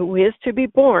One who is to be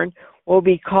born will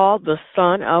be called the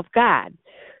Son of God."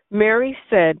 Mary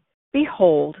said,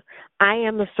 "Behold, I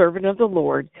am the servant of the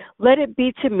Lord. Let it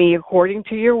be to me according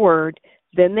to your word."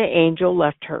 Then the angel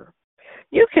left her.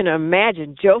 You can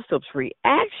imagine Joseph's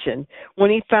reaction when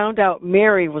he found out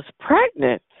Mary was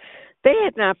pregnant. They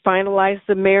had not finalized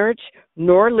the marriage,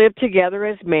 nor lived together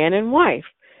as man and wife.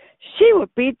 She would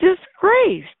be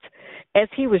disgraced. As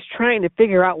he was trying to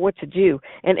figure out what to do,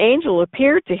 an angel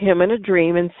appeared to him in a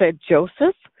dream and said,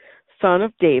 "Joseph, son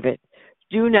of David,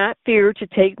 do not fear to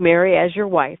take Mary as your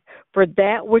wife, for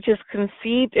that which is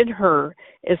conceived in her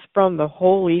is from the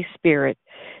Holy Spirit.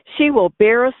 She will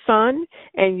bear a son,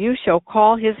 and you shall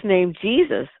call his name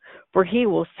Jesus, for he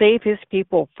will save his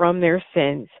people from their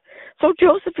sins." So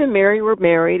Joseph and Mary were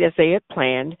married as they had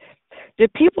planned.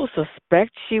 Did people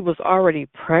suspect she was already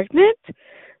pregnant?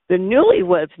 The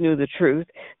newlyweds knew the truth.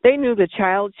 They knew the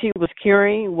child she was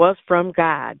carrying was from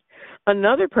God.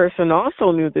 Another person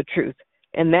also knew the truth,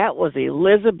 and that was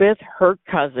Elizabeth, her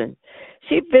cousin.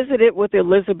 She visited with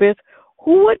Elizabeth,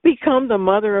 who would become the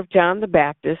mother of John the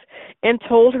Baptist, and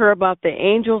told her about the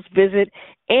angel's visit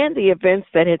and the events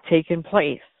that had taken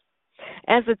place.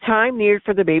 As the time neared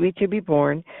for the baby to be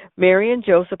born, Mary and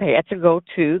Joseph had to go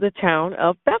to the town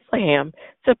of Bethlehem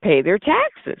to pay their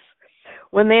taxes.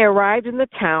 When they arrived in the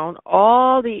town,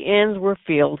 all the inns were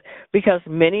filled because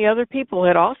many other people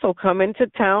had also come into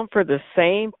town for the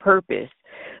same purpose.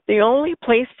 The only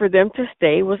place for them to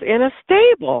stay was in a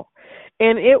stable,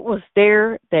 and it was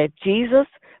there that Jesus,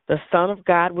 the Son of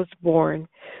God, was born.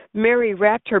 Mary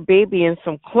wrapped her baby in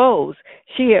some clothes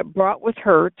she had brought with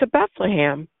her to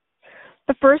Bethlehem.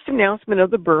 The first announcement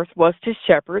of the birth was to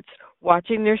shepherds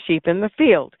watching their sheep in the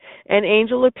field. An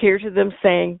angel appeared to them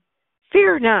saying,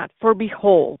 "Fear not, for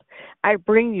behold, I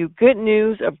bring you good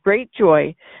news of great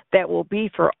joy that will be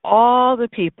for all the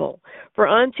people. For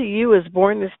unto you is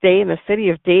born this day in the city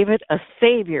of David a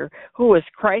Savior, who is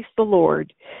Christ the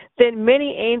Lord." Then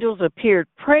many angels appeared,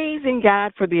 praising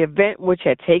God for the event which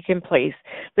had taken place.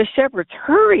 The shepherds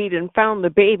hurried and found the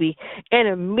baby and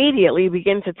immediately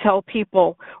began to tell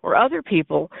people or other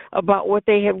people about what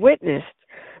they had witnessed.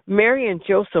 Mary and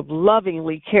Joseph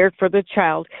lovingly cared for the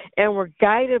child and were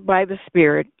guided by the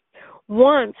Spirit.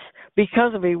 Once,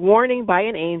 because of a warning by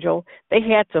an angel, they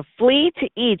had to flee to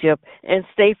Egypt and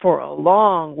stay for a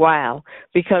long while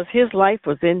because his life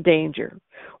was in danger.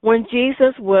 When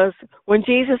Jesus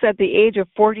at the age of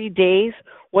 40 days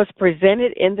was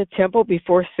presented in the temple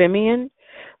before Simeon,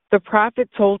 the prophet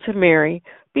told to Mary,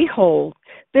 "Behold,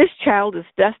 this child is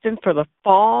destined for the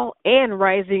fall and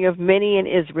rising of many in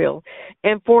Israel,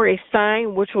 and for a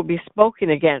sign which will be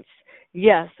spoken against.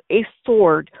 Yes, a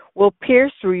sword will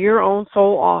pierce through your own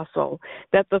soul also,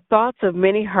 that the thoughts of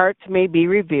many hearts may be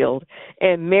revealed."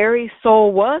 And Mary's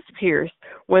soul was pierced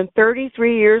when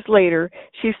 33 years later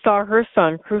she saw her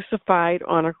son crucified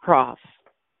on a cross.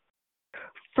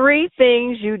 3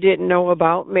 things you didn't know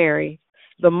about Mary,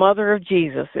 the mother of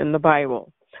Jesus in the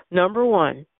Bible. Number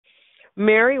 1,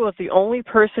 Mary was the only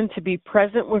person to be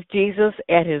present with Jesus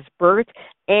at his birth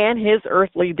and his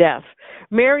earthly death.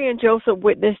 Mary and Joseph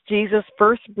witnessed Jesus'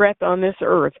 first breath on this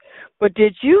earth. But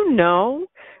did you know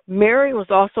Mary was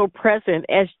also present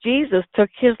as Jesus took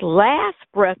his last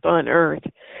breath on earth?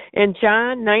 In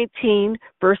John 19,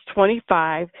 verse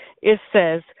 25, it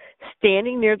says,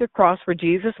 "Standing near the cross were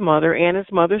Jesus' mother and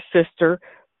his mother's sister,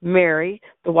 Mary,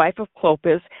 the wife of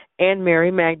Clopas, and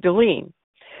Mary Magdalene."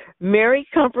 Mary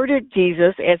comforted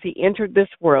Jesus as he entered this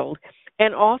world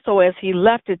and also as he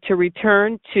left it to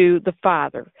return to the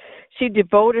Father. She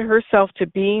devoted herself to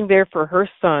being there for her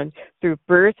son through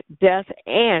birth, death,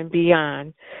 and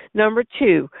beyond. Number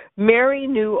 2, Mary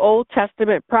knew Old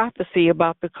Testament prophecy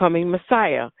about the coming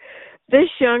Messiah. This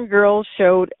young girl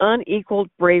showed unequaled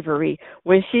bravery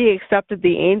when she accepted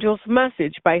the angel's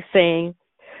message by saying,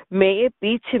 "May it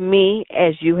be to me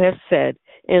as you have said,"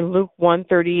 in Luke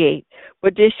 1:38.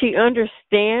 But did she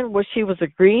understand what she was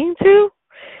agreeing to?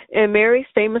 In Mary's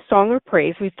famous song of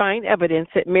praise, we find evidence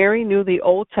that Mary knew the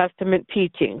Old Testament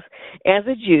teachings. As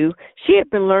a Jew, she had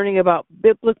been learning about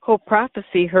biblical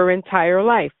prophecy her entire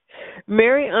life.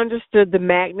 Mary understood the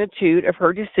magnitude of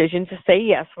her decision to say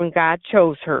yes when God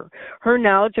chose her. Her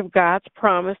knowledge of God's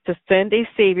promise to send a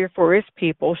Savior for his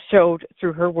people showed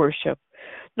through her worship.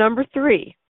 Number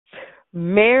 3,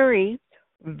 Mary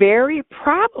very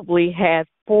probably had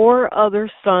 4 other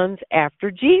sons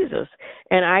after Jesus,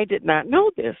 and I did not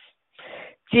know this.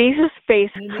 Jesus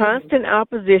faced constant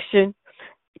opposition.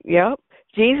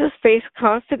 Jesus faced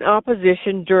constant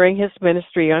opposition during his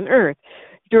ministry on earth.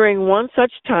 During one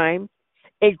such time,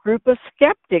 a group of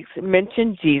skeptics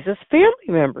mentioned Jesus' family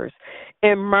members.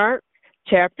 In Mark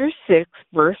chapter 6,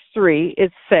 verse 3,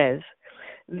 it says,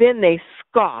 "Then they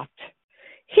scoffed.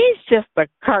 He's just a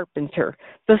carpenter,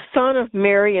 the son of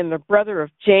Mary and the brother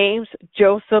of James,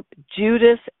 Joseph,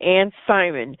 Judas, and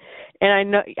Simon."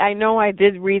 And I know I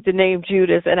did read the name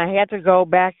Judas, and I had to go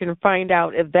back and find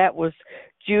out if that was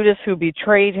Judas who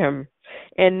betrayed him.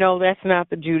 And no, that's not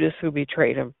the Judas who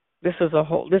betrayed him. This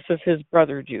is his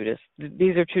brother Judas.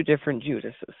 These are 2 different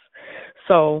Judases.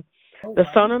 So the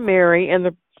son of Mary and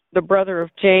the brother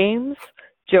of James,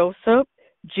 Joseph,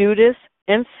 Judas,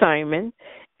 and Simon,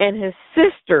 and his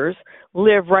sisters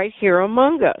live right here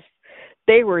among us.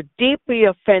 They were deeply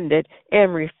offended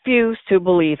and refused to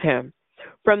believe him.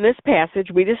 From this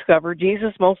passage, we discover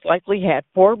Jesus most likely had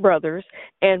 4 brothers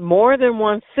and more than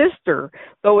 1 sister.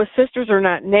 Though his sisters are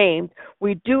not named,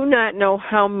 we do not know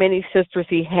how many sisters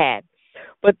he had.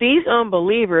 But these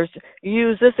unbelievers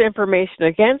used this information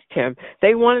against him.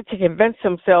 They wanted to convince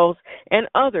themselves and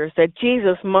others that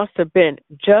Jesus must have been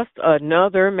just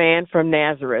another man from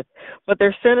Nazareth. But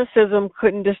their cynicism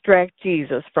couldn't distract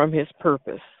Jesus from his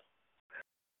purpose.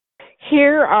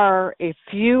 Here are a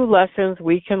few lessons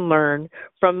we can learn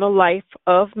from the life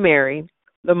of Mary,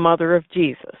 the mother of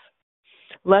Jesus.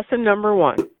 Lesson number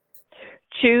 1,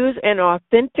 choose an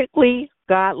authentically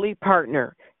godly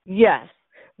partner. Yes,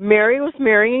 Mary was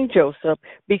marrying Joseph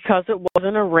because it was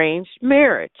an arranged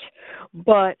marriage.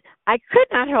 But I could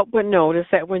not help but notice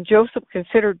that when Joseph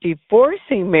considered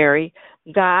divorcing Mary,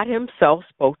 God himself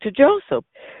spoke to Joseph.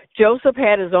 Joseph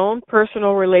had his own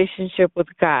personal relationship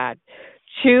with God.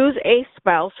 Choose a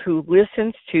spouse who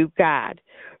listens to God.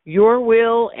 Your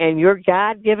will and your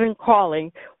God-given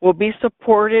calling will be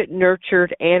supported,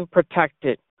 nurtured, and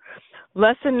protected.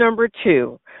 Lesson number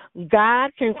 2,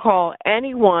 God can call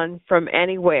anyone from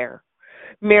anywhere.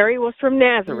 Mary was from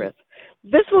Nazareth.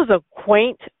 This was a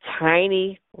quaint,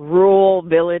 tiny, rural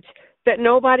village that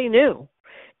nobody knew.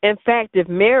 In fact, if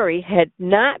Mary had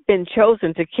not been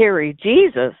chosen to carry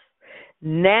Jesus,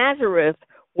 Nazareth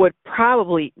would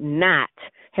probably not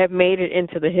have made it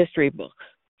into the history books.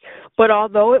 But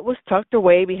although it was tucked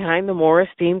away behind the more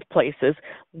esteemed places,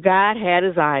 God had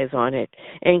his eyes on it,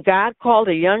 and God called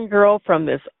a young girl from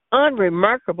this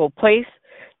unremarkable place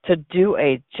to do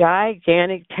a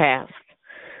gigantic task.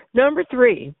 Number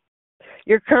 3,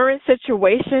 your current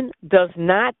situation does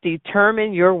not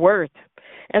determine your worth.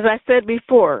 As I said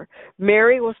before,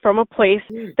 Mary was from a place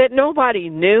that nobody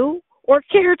knew or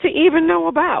cared to even know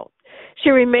about. She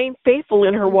remained faithful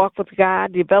in her walk with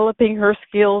God, developing her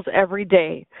skills every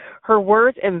day. Her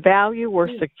worth and value were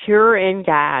secure in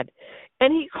God,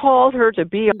 and he called her to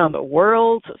be on the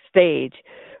world's stage.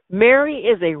 Mary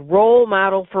is a role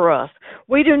model for us.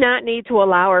 We do not need to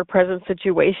allow our present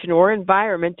situation or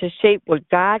environment to shape what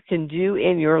God can do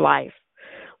in your life.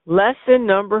 Lesson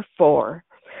number 4,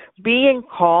 being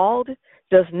called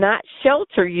does not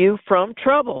shelter you from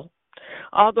trouble.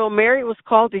 Although Mary was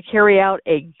called to carry out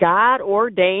a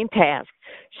God-ordained task,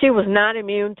 she was not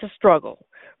immune to struggle.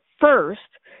 First,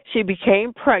 she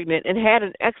became pregnant and had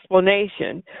an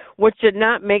explanation which did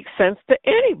not make sense to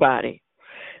anybody.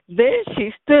 Then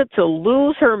she stood to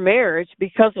lose her marriage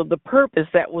because of the purpose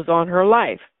that was on her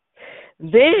life.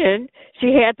 Then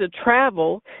she had to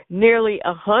travel nearly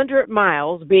 100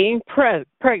 miles being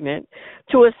pregnant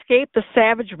to escape the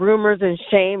savage rumors and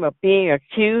shame of being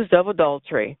accused of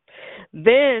adultery.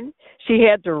 Then she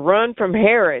had to run from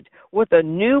Herod with a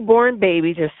newborn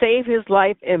baby to save his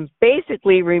life and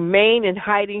basically remain in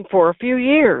hiding for a few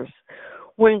years.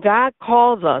 When God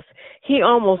calls us, he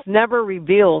almost never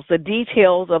reveals the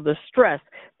details of the stress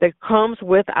that comes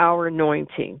with our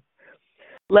anointing.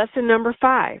 Lesson number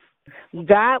 5,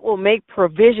 God will make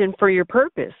provision for your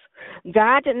purpose.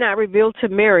 God did not reveal to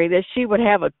Mary that she would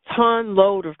have a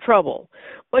load of trouble,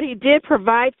 but he did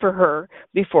provide for her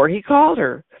before he called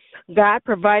her. God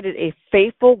provided a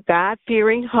faithful,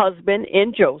 God-fearing husband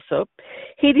in Joseph.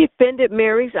 He defended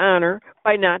Mary's honor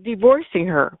by not divorcing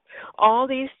her. All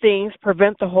these things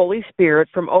prevent the Holy Spirit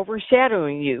from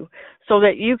overshadowing you so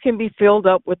that you can be filled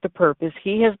up with the purpose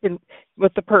He has been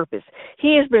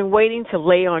waiting to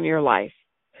lay on your life.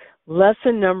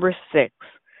 Lesson number 6.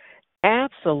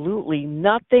 Absolutely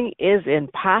nothing is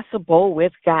impossible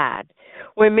with God.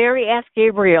 When Mary asked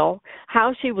Gabriel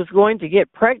how she was going to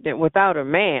get pregnant without a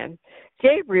man,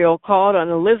 Gabriel called on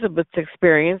Elizabeth's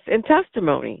experience and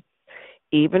testimony.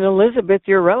 Even Elizabeth,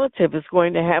 your relative, is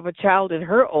going to have a child in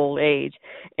her old age,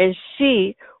 and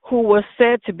she, who was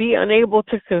said to be unable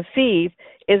to conceive,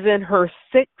 is in her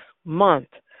 6th month.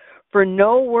 For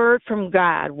no word from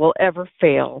God will ever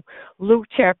fail. Luke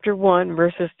chapter 1,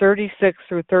 verses 36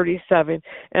 through 37.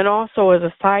 And also, as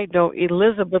a side note,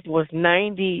 Elizabeth was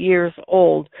 90 years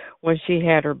old when she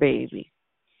had her baby.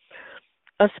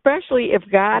 Especially if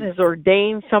God has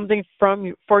ordained something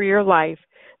for your life,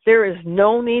 there is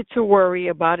no need to worry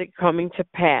about it coming to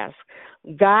pass.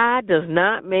 God does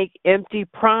not make empty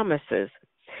promises.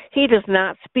 He does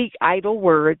not speak idle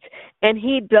words, and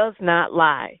he does not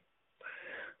lie.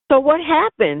 So what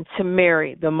happened to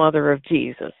Mary, the mother of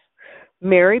Jesus?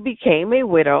 Mary became a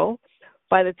widow.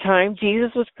 By the time Jesus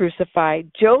was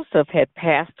crucified, Joseph had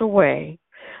passed away.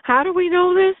 How do we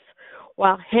know this?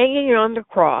 While hanging on the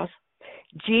cross,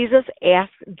 Jesus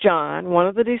asked John, one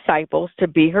of the disciples, to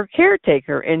be her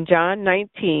caretaker in John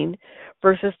 19,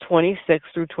 verses 26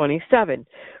 through 27.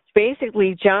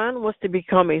 Basically, John was to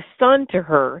become a son to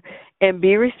her and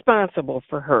be responsible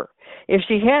for her. If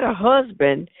she had a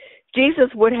husband, Jesus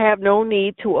would have no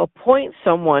need to appoint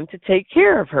someone to take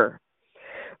care of her.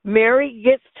 Mary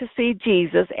gets to see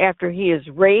Jesus after he is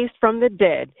raised from the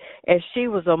dead, as she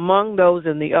was among those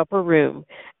in the upper room.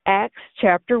 Acts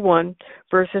chapter 1,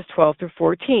 verses 12 through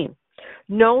 14.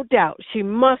 No doubt she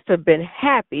must have been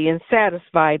happy and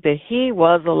satisfied that he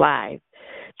was alive.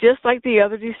 Just like the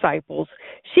other disciples,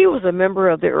 she was a member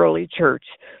of the early church.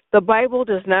 The Bible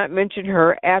does not mention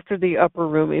her after the upper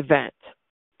room event.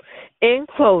 In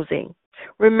closing,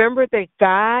 remember that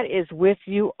God is with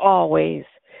you always,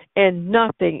 and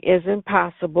nothing is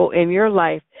impossible in your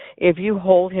life if you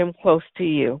hold him close to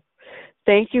you.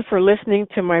 Thank you for listening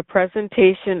to my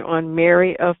presentation on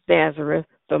Mary of Nazareth,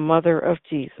 the mother of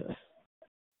Jesus.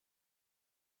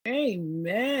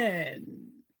 Amen.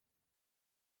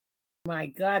 My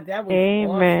God, that was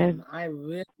Amen. awesome. I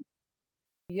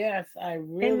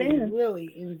really Amen.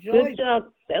 really enjoyed Good job.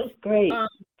 That was great.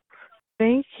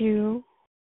 Thank you.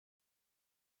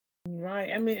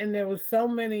 Right. I mean, and there were so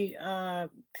many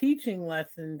teaching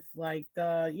lessons, like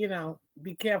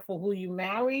be careful who you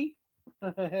marry.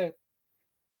 Marrying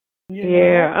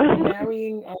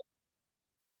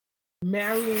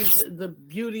the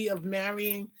beauty of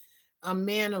marrying a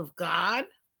man of God.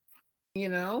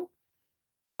 The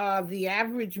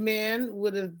average man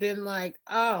would have been like,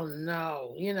 oh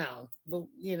no,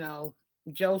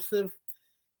 Joseph,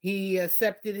 he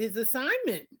accepted his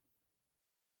assignment.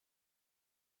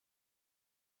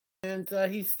 And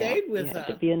he stayed with her. You have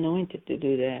to be anointed to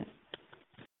do that.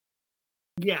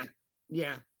 Yeah.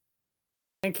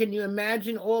 And can you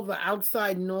imagine all the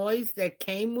outside noise that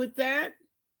came with that?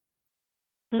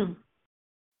 From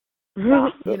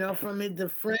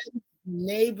the friends,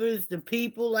 neighbors, the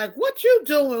people, like, what you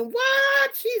doing?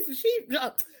 What? She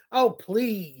oh,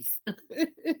 please.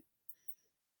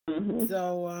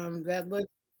 So that lets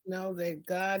you know that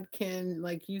God can,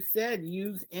 like you said,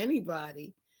 use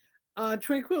anybody.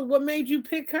 Tranquil, what made you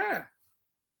pick her?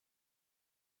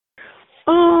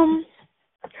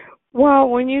 Well,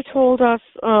 when you told us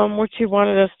what you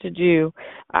wanted us to do,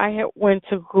 I went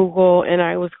to Google and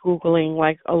I was Googling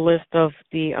like a list of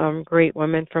the great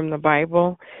women from the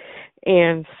Bible.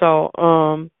 And so,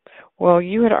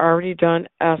 you had already done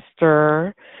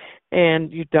Esther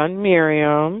and you'd done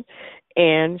Miriam,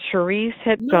 and Sharice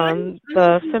had done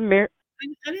the Samaritan.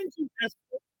 I didn't do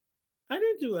Esther. I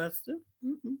didn't do Esther.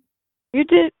 Mm-hmm. You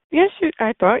did? Yes,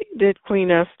 I thought you did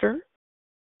Queen Esther.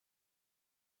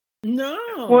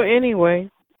 No. Well, anyway.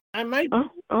 I might. Oh,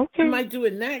 okay. I might do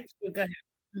it next. But go ahead.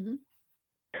 Mm-hmm.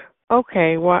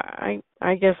 Okay. Well,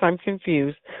 I guess I'm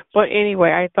confused. But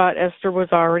anyway, I thought Esther was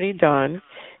already done,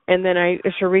 and then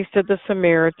Sharice did the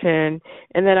Samaritan,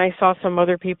 and then I saw some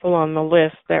other people on the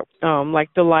list that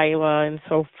like Delilah and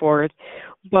so forth.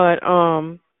 But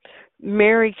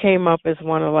Mary came up as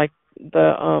one of like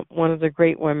the one of the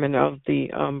great women of the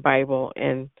Bible,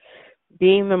 and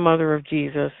being the mother of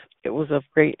Jesus, it was of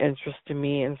great interest to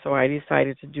me, and so I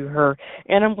decided to do her.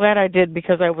 And I'm glad I did,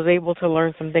 because I was able to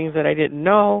learn some things that I didn't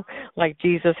know, like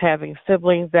Jesus having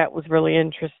siblings. That was really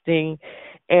interesting.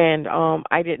 And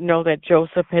I didn't know that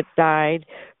Joseph had died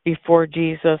before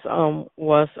Jesus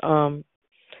was,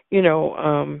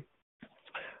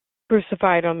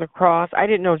 crucified on the cross. I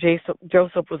didn't know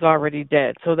Joseph was already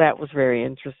dead, so that was very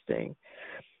interesting.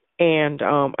 And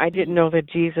I didn't know that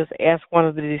Jesus asked one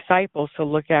of the disciples to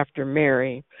look after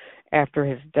Mary after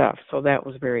his death, so that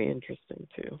was very interesting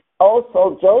too. Oh,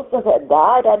 so Joseph had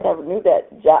died? I never knew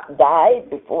that. Died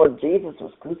before Jesus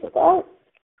was crucified?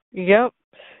 Yep.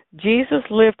 Jesus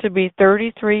lived to be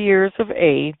 33 years of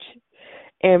age,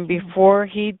 and before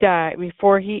he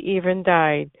even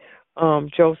died,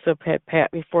 Joseph had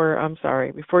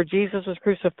before Jesus was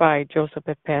crucified, Joseph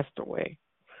had passed away.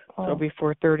 So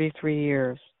before 33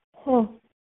 years. Yeah.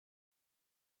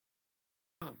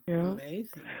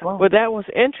 Amazing. But that was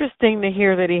interesting to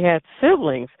hear that he had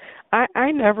siblings.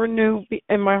 I never knew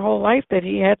in my whole life that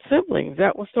he had siblings.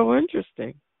 That was so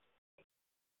interesting.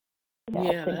 Yeah, I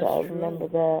think that's I true. remember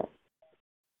that.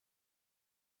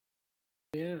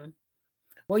 Yeah.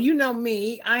 Well, you know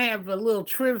me, I have a little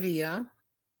trivia.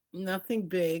 Nothing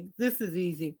big. This is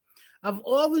easy. Of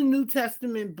all the New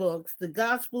Testament books, the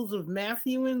Gospels of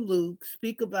Matthew and Luke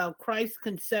speak about Christ's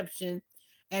conception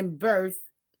and birth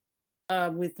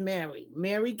with Mary.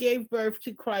 Mary gave birth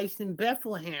to Christ in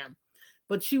Bethlehem,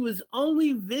 but she was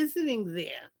only visiting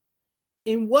there.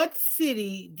 In what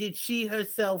city did she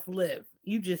herself live?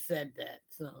 You just said that,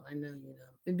 so I know you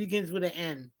know. It begins with an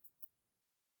N.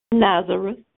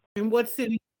 Nazareth. In what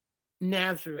city?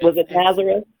 Nazareth. Was it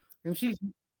Nazareth? And she's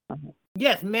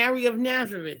yes, Mary of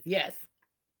Nazareth. Yes.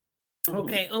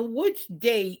 Okay. On which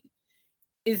date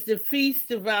is the feast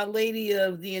of Our Lady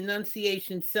of the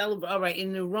Annunciation celebrated? All right.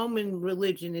 In the Roman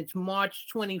religion, it's March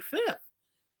 25th.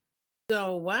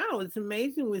 So wow, it's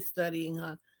amazing we're studying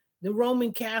her. The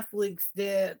Roman Catholics,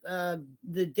 the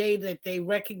day that they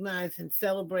recognize and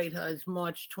celebrate her is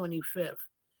March 25th.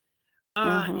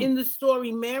 In the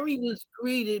story, Mary was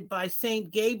greeted by Saint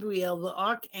Gabriel, the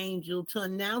archangel, to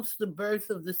announce the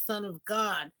birth of the Son of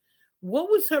God.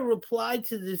 What was her reply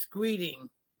to this greeting?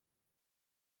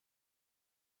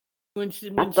 When she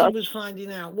was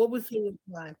finding out, what was her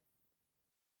reply?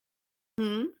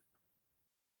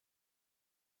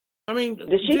 I mean,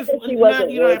 did she say she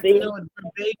wasn't worthy?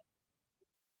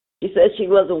 She said she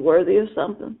wasn't worthy of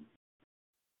something.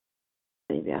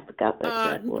 Maybe I forgot that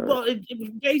exact word. Well,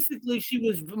 basically, she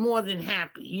was more than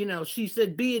happy. You know, she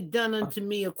said, "Be it done unto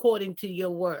me according to your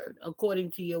word,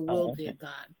 according to your will, dear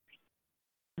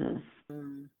God."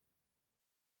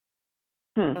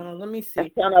 Let me see.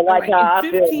 That's kind of like how I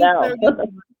feel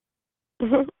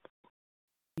now.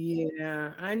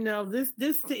 Yeah, I know this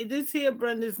here,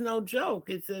 Brenda, is no joke.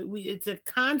 It's a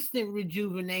constant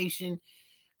rejuvenation.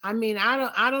 I mean,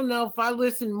 I don't know if I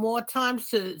listen more times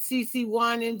to CeCe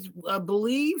Winans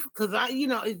Believe, because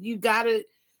you gotta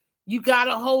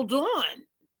hold on,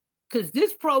 because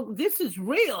this is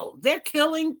real. They're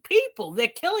killing people. They're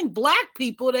killing Black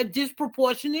people at a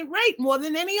disproportionate rate, more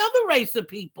than any other race of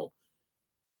people.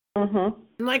 And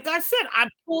like I said, I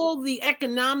pulled the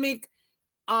economic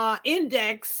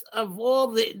index of all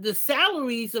the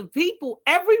salaries of people.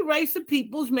 Every race of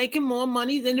people is making more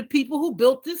money than the people who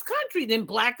built this country, than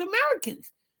Black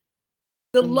Americans.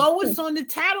 The lowest on the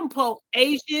totem pole,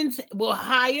 Asians were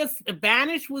higher,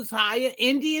 Spanish was higher,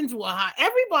 Indians were high.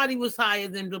 Everybody was higher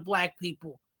than the Black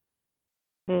people.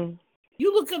 You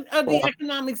look at the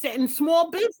economics, and small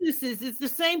businesses, it's the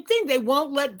same thing. They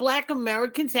won't let Black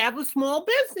Americans have a small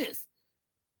business.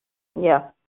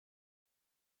 Yeah.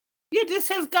 Yeah, this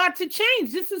has got to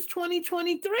change. This is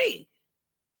 2023.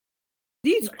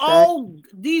 These old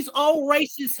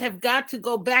races have got to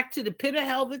go back to the pit of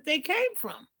hell that they came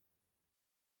from.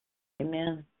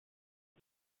 Amen.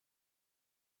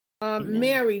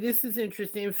 Mary, this is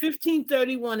interesting. In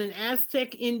 1531, an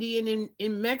Aztec Indian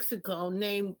in Mexico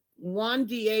named Juan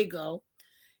Diego,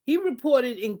 he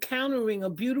reported encountering a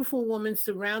beautiful woman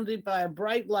surrounded by a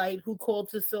bright light who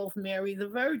called herself Mary the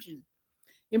Virgin.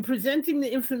 In presenting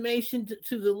the information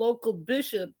to the local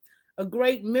bishop, a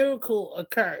great miracle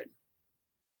occurred.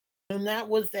 And that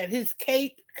was that his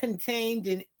cake contained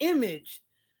an image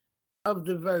of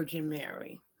the Virgin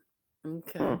Mary.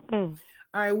 Okay. All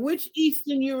right. Which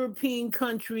Eastern European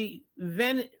country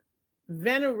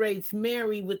venerates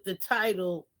Mary with the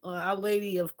title Our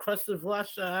Lady of Krzyżowa?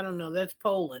 I don't know. That's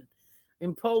Poland.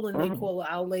 In Poland, they call her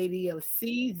Our Lady of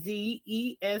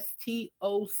Czestowska.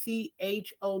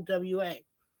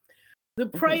 The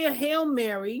prayer Hail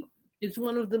Mary is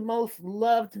one of the most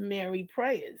loved Mary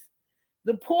prayers.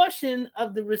 The portion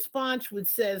of the response which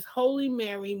says, Holy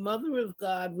Mary, Mother of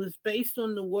God, was based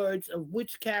on the words of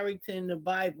which character in the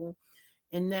Bible?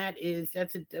 And we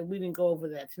didn't go over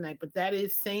that tonight, but that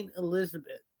is Saint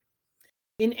Elizabeth.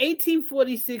 In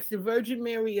 1846, the Virgin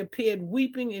Mary appeared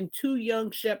weeping in two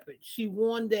young shepherds. She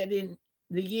warned that in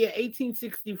the year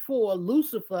 1864,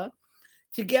 Lucifer,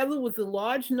 together with a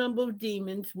large number of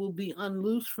demons, will be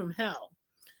unloosed from hell.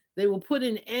 They will put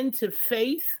an end to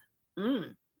faith,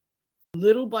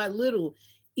 little by little,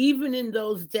 even in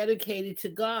those dedicated to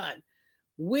God.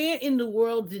 Where in the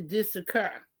world did this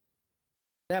occur?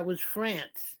 That was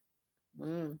France.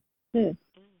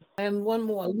 And one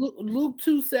more. Luke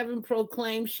 2:7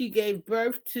 proclaims she gave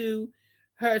birth to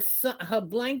her son, her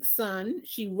blank son.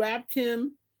 She wrapped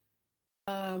him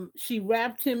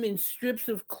in strips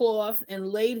of cloth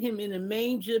and laid him in a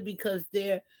manger because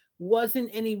there wasn't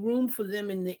any room for them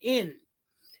in the inn.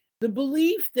 The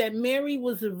belief that Mary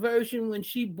was a virgin when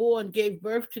she bore and gave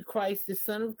birth to Christ, the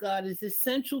Son of God, is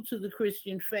essential to the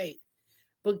Christian faith.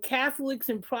 But Catholics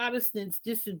and Protestants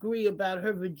disagree about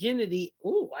her virginity.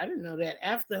 Oh, I didn't know that.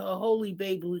 After her holy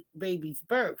baby's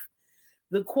birth.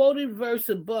 The quoted verse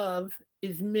above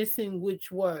is missing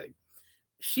which word?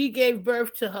 She gave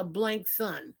birth to her blank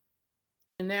son,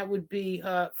 and that would be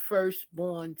her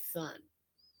firstborn son.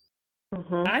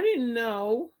 I didn't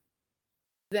know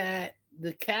that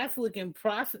the Catholic and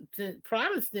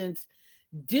Protestants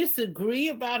disagree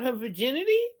about her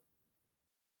virginity.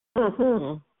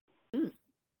 All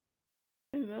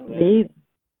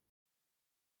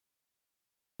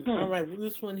right, well,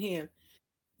 this one here.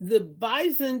 The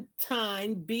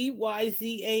Byzantine,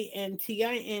 Byzantine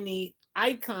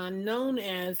icon known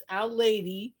as Our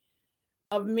Lady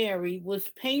of Mary was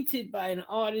painted by an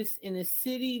artist in a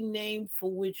city named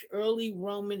for which early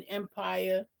Roman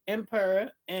emperor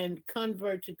and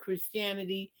convert to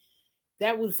Christianity.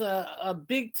 That was a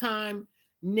big time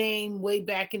name way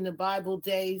back in the Bible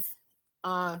days.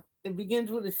 It begins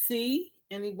with a C.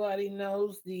 Anybody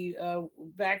knows the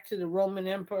back to the Roman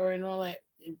emperor and all that?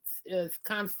 It's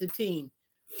Constantine.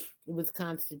 It was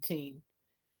Constantine.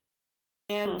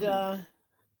 And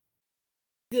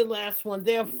the last one.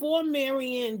 There are 4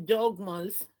 Marian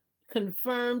dogmas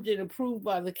confirmed and approved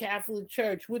by the Catholic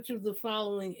Church. Which of the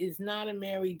following is not a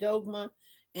Mary dogma?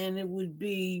 And it would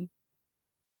be,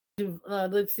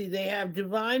 let's see, they have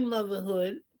divine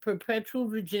motherhood, perpetual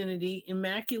virginity,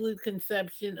 immaculate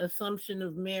conception, assumption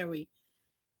of Mary.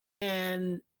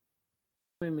 And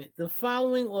wait a minute, the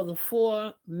following are the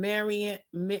 4 Marian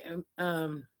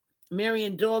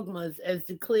dogmas as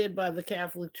declared by the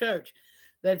Catholic Church.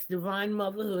 That's divine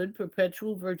motherhood,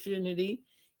 perpetual virginity,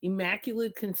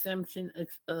 immaculate conception,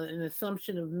 and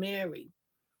assumption of Mary.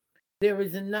 There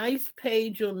is a nice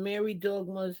page on Mary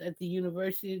dogmas at the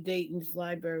University of Dayton's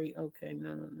library. Okay,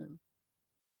 no.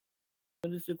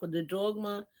 What is it called? The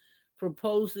dogma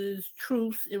proposes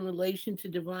truths in relation to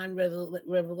divine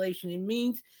revelation. It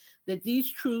means that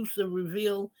these truths are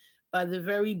revealed by the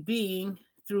very being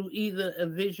through either a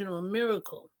vision or a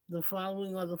miracle. The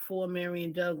following are the 4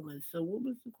 Marian dogmas. So what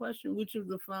was the question? Which of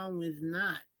the following is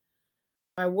not?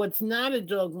 All right, what's not a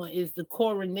dogma is the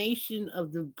coronation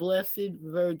of the Blessed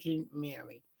Virgin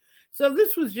Mary. So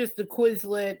this was just a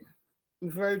Quizlet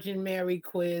Virgin Mary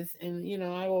quiz. And,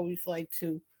 I always like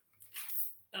to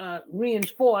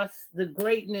reinforce the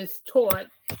greatness taught.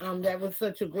 That was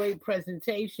such a great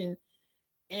presentation.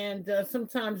 And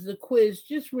sometimes the quiz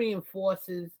just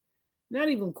reinforces, not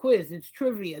even quiz, it's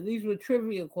trivia. These were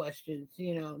trivia questions,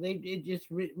 it just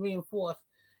reinforced,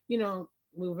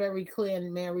 we're very clear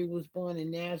Mary was born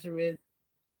in Nazareth.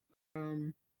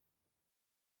 Her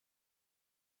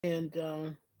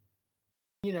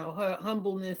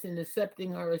humbleness in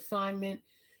accepting her assignment.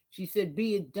 She said,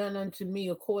 be it done unto me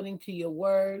according to your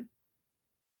word.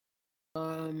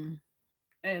 Okay.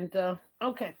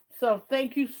 So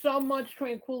thank you so much,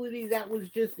 Tranquility. That was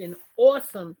just an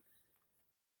awesome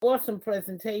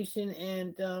presentation.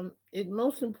 And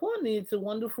most importantly, it's a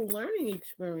wonderful learning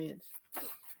experience.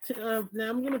 Now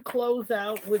I'm going to close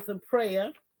out with a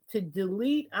prayer to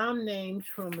delete our names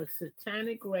from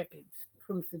satanic records.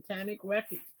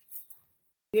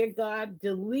 Dear God,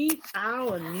 delete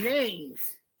our names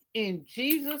in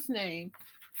Jesus' name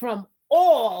from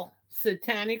all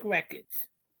satanic records.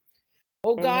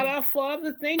 Oh God, our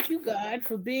Father, thank you, God,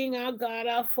 for being our God,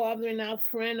 our Father, and our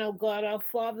friend. Oh God, our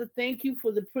Father, thank you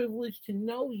for the privilege to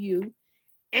know you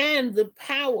and the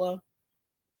power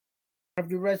of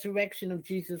the resurrection of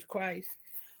Jesus Christ.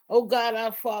 Oh God,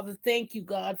 our Father, thank you,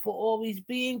 God, for always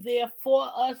being there for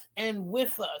us and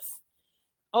with us.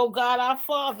 Oh God, our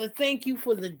Father, thank you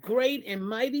for the great and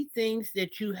mighty things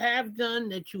that you have done,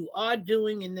 that you are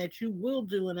doing, and that you will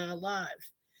do in our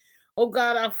lives. Oh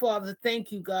God, our Father,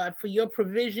 thank you, God, for your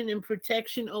provision and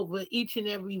protection over each and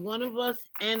every one of us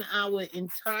and our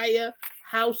entire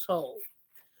household.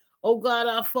 Oh God,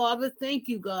 our Father, thank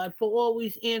you, God, for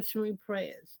always answering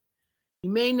prayers. You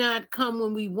may not come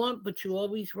when we want, but you're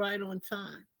always right on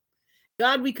time.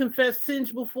 God, we confess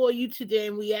sins before you today,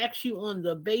 and we ask you on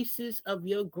the basis of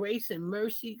your grace and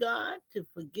mercy, God, to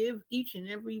forgive each and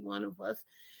every one of us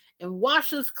and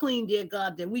wash us clean, dear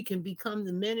God, that we can become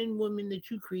the men and women that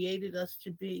you created us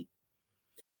to be.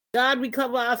 God, we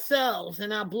cover ourselves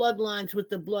and our bloodlines with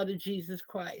the blood of Jesus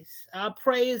Christ. Our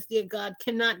prayers, dear God,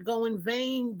 cannot go in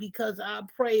vain because our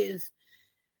prayers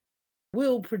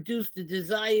will produce the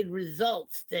desired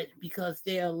results because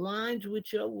they are aligned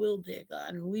with your will, dear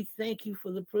God. And we thank you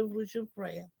for the privilege of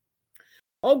prayer.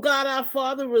 Oh God, our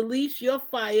Father, release your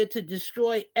fire to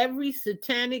destroy every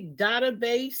satanic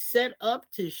database set up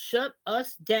to shut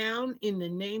us down in the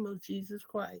name of Jesus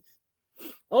Christ.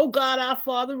 Oh God, our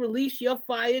Father, release your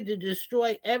fire to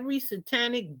destroy every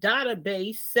satanic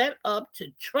database set up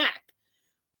to track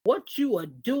what you are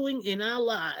doing in our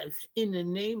lives in the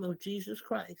name of Jesus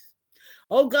Christ.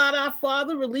 Oh God, our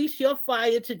Father, release your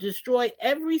fire to destroy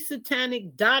every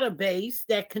satanic database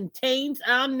that contains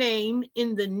our name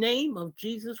in the name of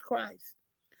Jesus Christ.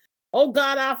 Oh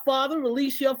God, our Father,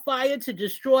 release your fire to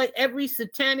destroy every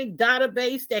satanic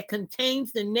database that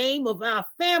contains the name of our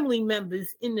family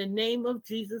members in the name of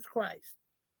Jesus Christ.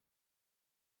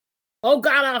 Oh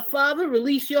God, our Father,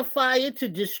 release your fire to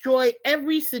destroy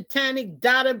every satanic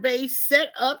database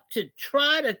set up to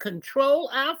try to control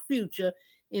our future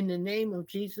in the name of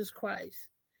Jesus Christ.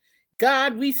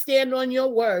 God, we stand on your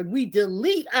word. We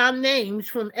delete our names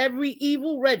from every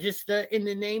evil register in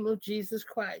the name of Jesus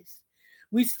Christ.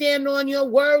 We stand on your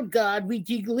word, God. We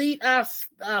delete our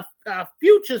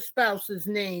future spouse's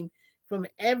name from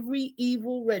every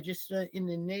evil register in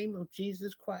the name of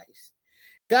Jesus Christ.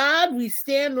 God, we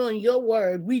stand on your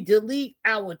word. We delete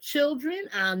our children,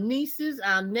 our nieces,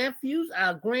 our nephews,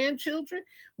 our grandchildren.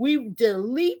 We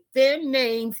delete their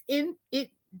names in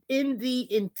the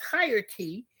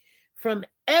entirety from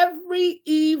every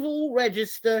evil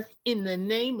register in the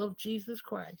name of Jesus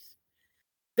Christ.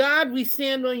 God, we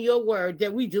stand on your word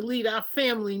that we delete our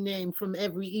family name from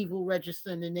every evil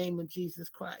register in the name of Jesus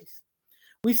Christ.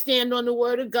 We stand on the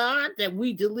word of God that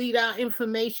we delete our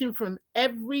information from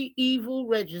every evil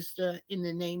register in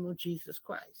the name of Jesus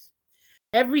Christ.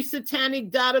 Every satanic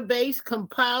database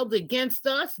compiled against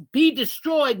us be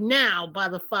destroyed now by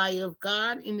the fire of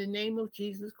God in the name of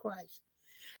Jesus Christ.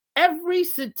 Every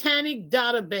satanic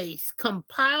database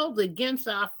compiled against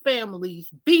our families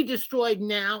be destroyed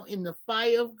now in the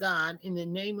fire of God in the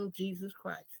name of Jesus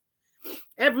Christ.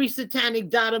 Every satanic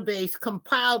database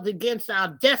compiled against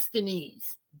our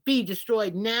destinies be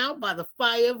destroyed now by the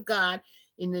fire of God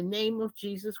in the name of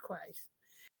Jesus Christ.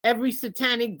 Every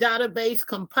satanic database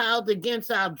compiled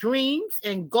against our dreams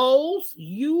and goals,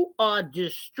 you are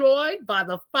destroyed by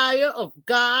the fire of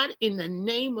God in the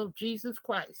name of Jesus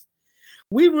Christ.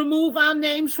 We remove our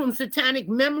names from satanic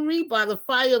memory by the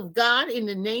fire of God in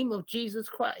the name of Jesus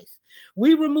Christ.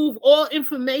 We remove all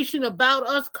information about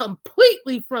us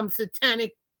completely from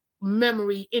satanic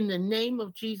memory in the name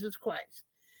of Jesus Christ.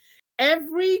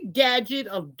 Every gadget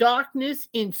of darkness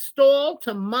installed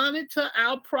to monitor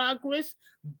our progress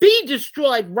be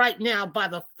destroyed right now by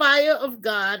the fire of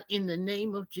God in the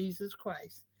name of Jesus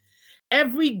Christ.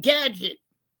 Every gadget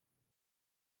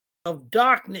of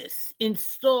darkness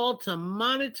installed to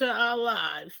monitor our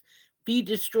lives be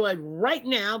destroyed right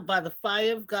now by the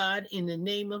fire of God in the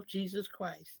name of Jesus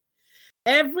Christ.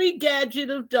 Every gadget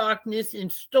of darkness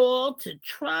installed to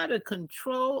try to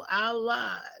control our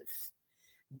lives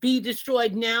be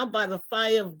destroyed now by the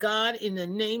fire of God in the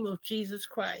name of Jesus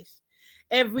Christ.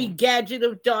 Every gadget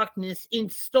of darkness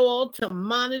installed to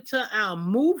monitor our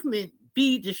movement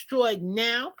be destroyed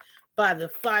now by the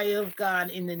fire of God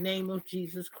in the name of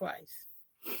Jesus Christ.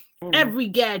 Every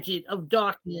gadget of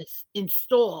darkness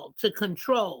installed to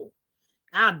control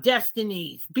our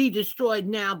destinies be destroyed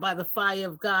now by the fire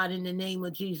of God in the name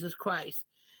of Jesus Christ.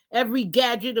 Every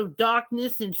gadget of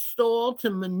darkness installed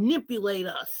to manipulate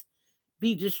us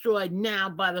be destroyed now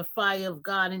by the fire of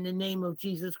God in the name of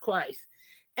Jesus Christ.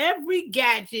 Every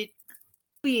gadget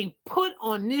being put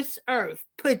on this earth,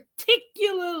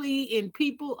 particularly in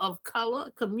people of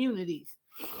color communities,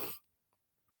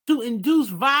 to induce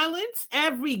violence,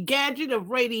 every gadget of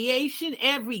radiation,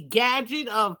 every gadget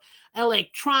of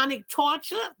electronic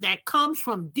torture that comes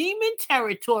from demon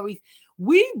territories,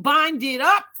 we bind it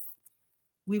up,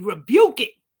 we rebuke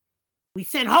it We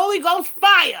send Holy Ghost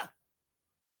fire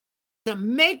to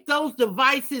make those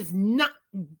devices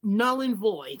null and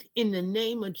void in the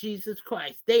name of Jesus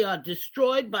Christ. They are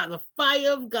destroyed by the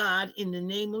fire of God in the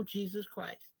name of Jesus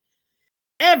Christ.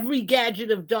 Every gadget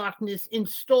of darkness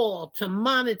installed to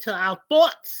monitor our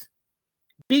thoughts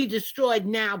be destroyed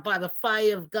now by the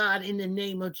fire of God in the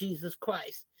name of Jesus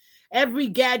Christ. Every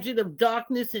gadget of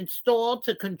darkness installed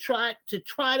to try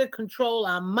to control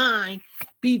our mind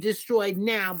be destroyed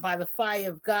now by the fire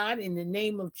of God in the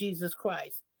name of Jesus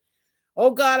Christ.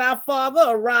 Oh God, our Father,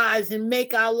 arise and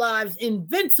make our lives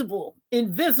invisible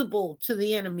to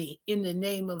the enemy in the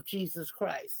name of Jesus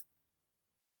Christ.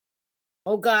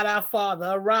 Oh God, our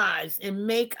Father, arise and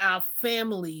make our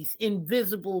families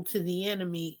invisible to the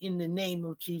enemy in the name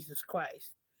of Jesus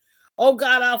Christ. Oh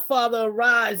God, our Father,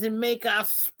 arise and make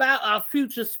our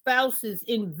future spouses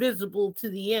invisible to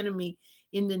the enemy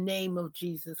in the name of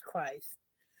Jesus Christ.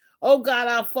 Oh God,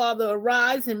 our Father,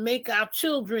 arise and make our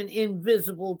children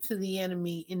invisible to the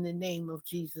enemy in the name of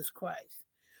Jesus Christ.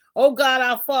 Oh God,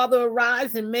 our Father,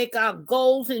 arise and make our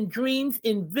goals and dreams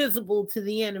invisible to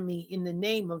the enemy in the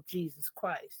name of Jesus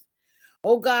Christ.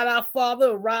 Oh God, our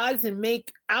Father, arise and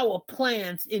make our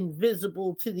plans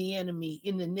invisible to the enemy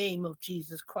in the name of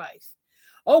Jesus Christ.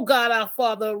 Oh God, our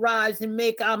Father, arise and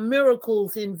make our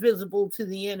miracles invisible to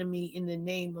the enemy in the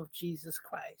name of Jesus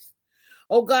Christ.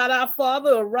 Oh God, our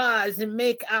Father, arise and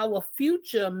make our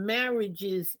future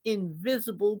marriages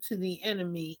invisible to the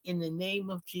enemy in the name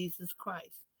of Jesus Christ.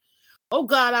 Oh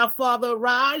God, our Father,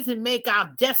 arise and make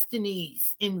our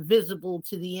destinies invisible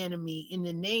to the enemy in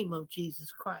the name of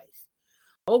Jesus Christ.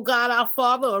 Oh God, our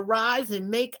Father, arise and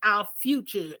make our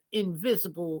future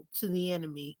invisible to the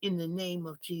enemy in the name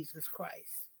of Jesus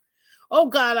Christ. Oh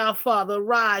God, our Father,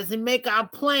 arise and make our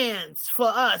plans for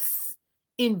us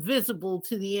invisible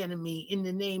to the enemy in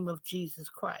the name of Jesus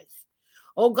Christ.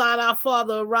 Oh God, our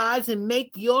Father, arise and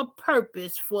make your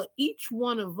purpose for each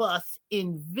one of us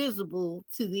invisible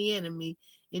to the enemy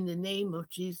in the name of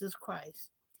Jesus Christ.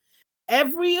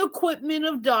 Every equipment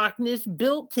of darkness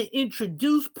built to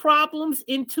introduce problems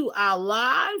into our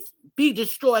lives be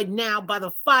destroyed now by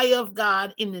the fire of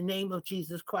God in the name of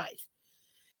Jesus Christ.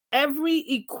 Every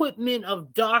equipment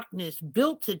of darkness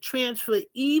built to transfer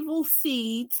evil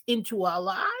seeds into our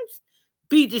lives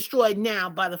be destroyed now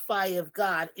by the fire of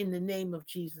God in the name of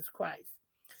Jesus Christ.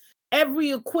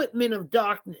 Every equipment of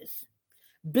darkness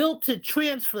built to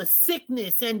transfer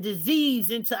sickness and disease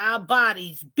into our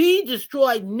bodies be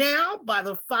destroyed now by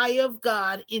the fire of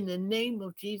God in the name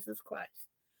of Jesus Christ.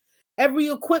 Every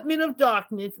equipment of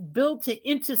darkness built to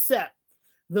intercept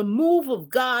the move of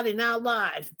God in our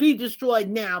lives be destroyed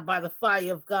now by the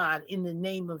fire of God in the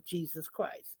name of Jesus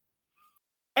Christ.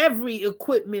 Every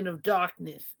equipment of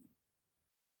darkness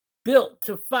built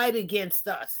to fight against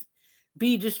us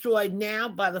be destroyed now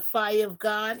by the fire of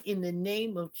God in the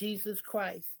name of Jesus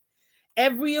Christ.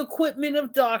 Every equipment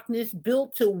of darkness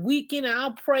built to weaken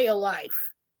our prayer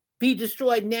life be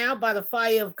destroyed now by the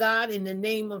fire of God in the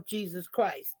name of Jesus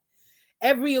Christ.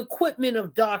 Every equipment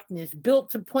of darkness built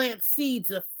to plant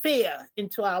seeds of fear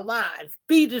into our lives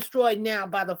be destroyed now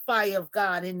by the fire of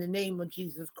God in the name of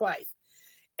Jesus Christ.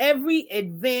 Every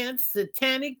advanced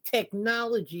satanic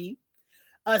technology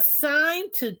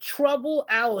assigned to trouble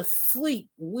our sleep,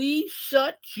 we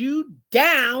shut you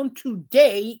down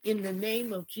today in the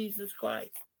name of Jesus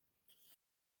Christ.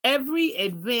 Every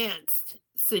advanced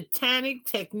satanic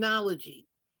technology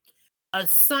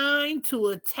assigned to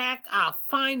attack our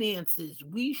finances,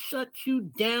 we shut you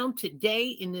down today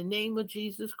in the name of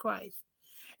Jesus Christ.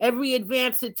 Every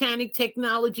advanced satanic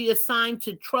technology assigned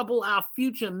to trouble our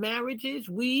future marriages,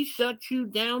 we shut you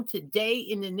down today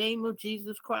in the name of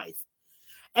Jesus Christ.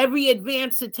 Every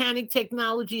advanced satanic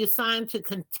technology assigned to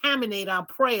contaminate our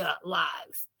prayer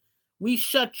lives, we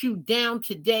shut you down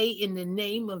today in the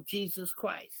name of Jesus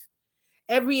Christ.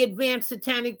 Every advanced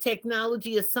satanic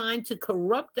technology assigned to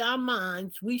corrupt our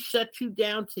minds, we shut you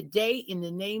down today in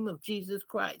the name of Jesus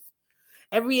Christ.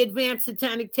 Every advanced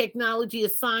satanic technology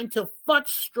assigned to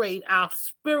frustrate our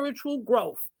spiritual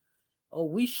growth,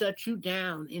 we shut you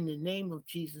down in the name of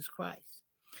Jesus Christ.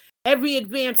 Every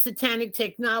advanced satanic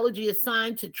technology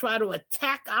assigned to try to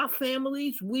attack our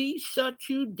families, we shut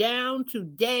you down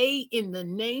today in the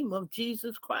name of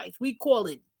Jesus Christ. We call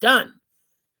it done.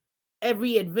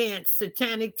 Every advanced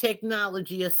satanic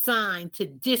technology assigned to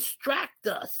distract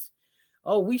us,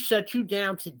 we shut you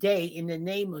down today in the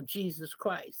name of Jesus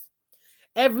Christ.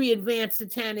 Every advanced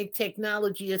satanic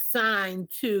technology assigned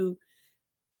to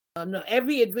No,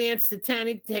 every advanced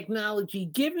satanic technology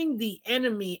giving the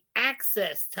enemy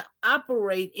access to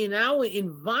operate in our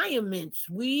environments.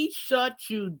 We shut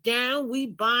you down. We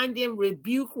bind and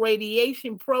rebuke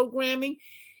radiation programming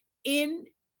in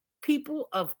people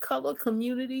of color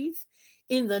communities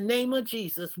in the name of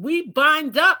Jesus. We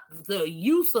bind up the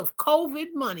use of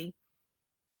COVID money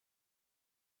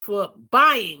for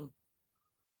buying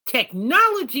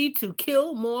technology to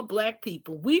kill more Black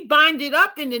people. We bind it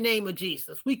up in the name of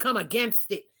Jesus. We come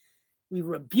against it. We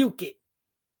rebuke it.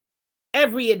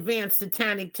 Every advanced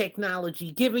satanic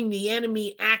technology giving the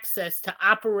enemy access to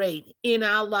operate in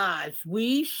our lives.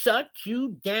 We shut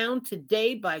you down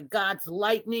today by God's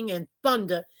lightning and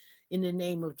thunder in the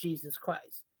name of Jesus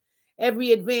Christ.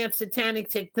 Every advanced satanic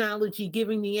technology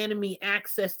giving the enemy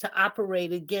access to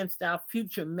operate against our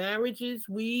future marriages,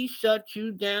 we shut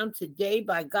you down today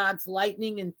by God's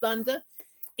lightning and thunder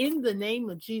in the name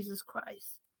of Jesus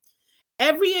Christ.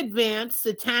 Every advanced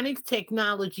satanic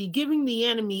technology giving the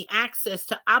enemy access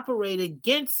to operate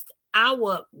against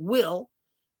our will,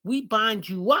 we bind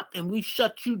you up and we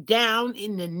shut you down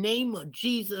in the name of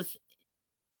Jesus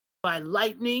by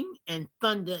lightning and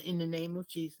thunder in the name of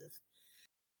Jesus.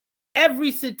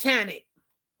 Every satanic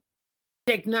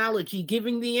technology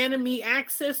giving the enemy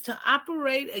access to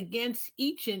operate against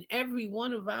each and every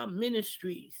one of our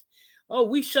ministries. Oh,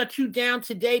 we shut you down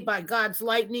today by God's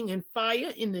lightning and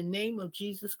fire in the name of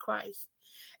Jesus Christ.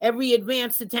 Every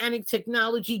advanced satanic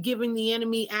technology giving the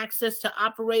enemy access to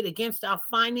operate against our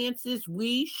finances,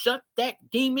 we shut that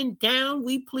demon down.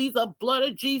 We plead the blood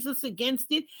of Jesus against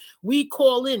it. We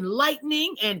call in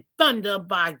lightning and thunder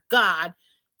by God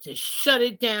to shut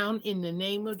it down in the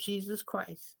name of Jesus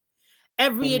Christ.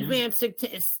 Every advanced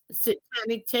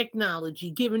satanic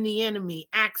technology giving the enemy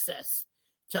access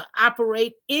to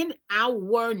operate in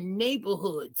our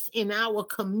neighborhoods, in our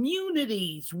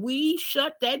communities, we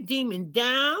shut that demon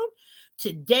down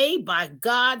today by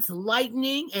God's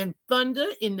lightning and thunder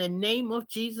in the name of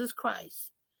Jesus Christ.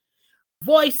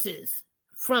 Voices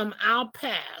from our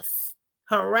past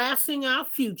harassing our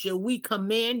future, we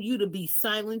command you to be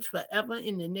silenced forever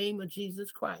in the name of Jesus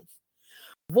Christ.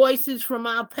 Voices from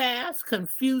our past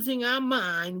confusing our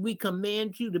mind, we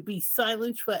command you to be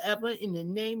silenced forever in the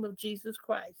name of Jesus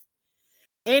Christ.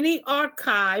 Any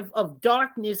archive of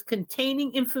darkness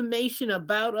containing information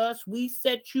about us, we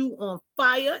set you on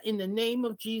fire in the name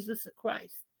of Jesus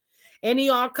Christ. Any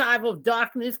archive of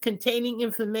darkness containing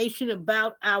information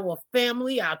about our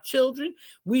family, our children,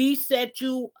 we set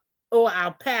you, or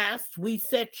our past, we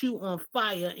set you on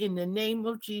fire in the name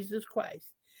of Jesus Christ.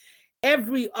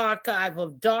 Every archive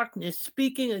of darkness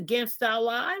speaking against our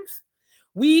lives,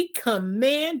 we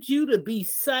command you to be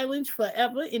silenced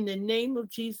forever in the name of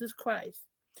Jesus Christ.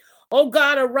 Oh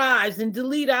God, arise and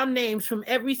delete our names from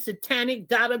every satanic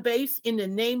database in the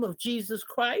name of Jesus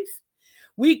Christ.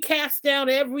 We cast down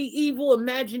every evil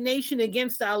imagination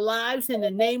against our lives in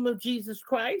the name of Jesus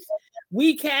Christ.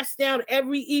 We cast down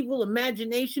every evil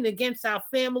imagination against our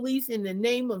families in the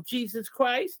name of Jesus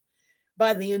Christ.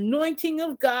 By the anointing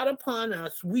of God upon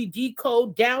us, we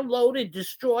decode, download, and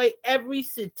destroy every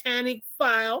satanic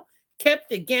file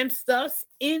kept against us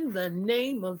in the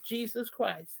name of Jesus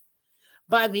Christ.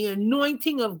 By the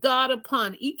anointing of God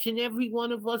upon each and every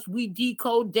one of us, we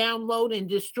decode, download, and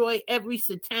destroy every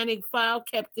satanic file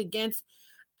kept against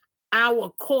our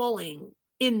calling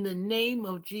in the name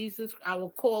of Jesus, our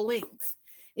callings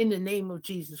in the name of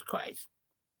Jesus Christ.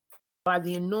 By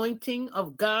the anointing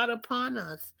of God upon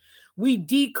us, we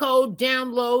decode,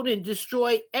 download, and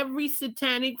destroy every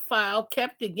satanic file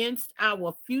kept against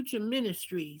our future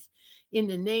ministries in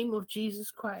the name of Jesus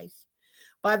Christ.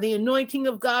 By the anointing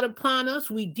of God upon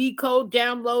us, we decode,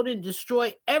 download, and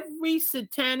destroy every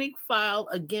satanic file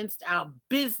against our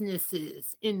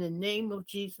businesses in the name of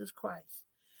Jesus Christ.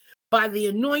 By the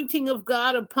anointing of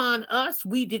God upon us,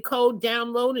 we decode,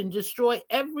 download, and destroy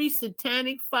every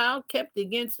satanic file kept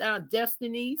against our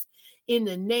destinies in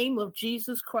the name of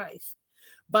Jesus Christ.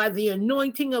 By the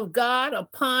anointing of God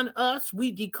upon us,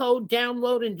 we decode,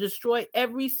 download, and destroy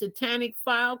every satanic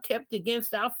file kept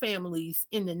against our families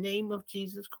in the name of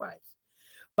Jesus Christ.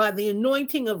 By the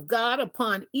anointing of God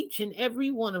upon each and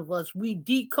every one of us, we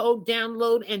decode,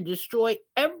 download, and destroy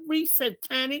every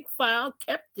satanic file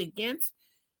kept against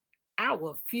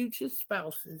our future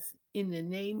spouses in the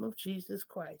name of Jesus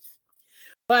Christ.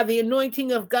 By the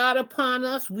anointing of God upon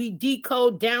us, we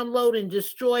decode, download, and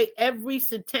destroy every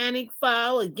satanic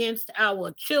file against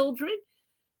our children,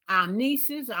 our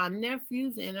nieces, our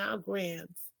nephews, and our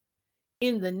grands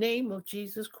in the name of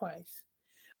Jesus Christ.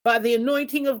 By the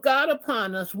anointing of God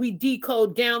upon us, we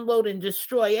decode, download, and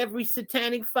destroy every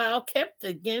satanic file kept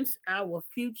against our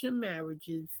future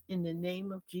marriages in the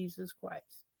name of Jesus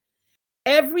Christ.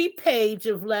 Every page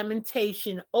of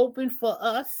lamentation open for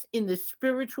us in the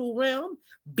spiritual realm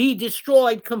be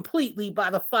destroyed completely by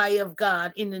the fire of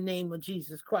God in the name of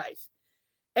Jesus Christ.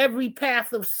 Every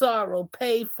path of sorrow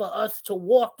paved for us to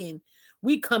walk in,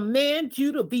 we command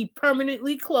you to be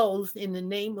permanently closed in the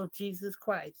name of Jesus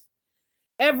Christ.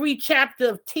 Every chapter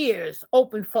of tears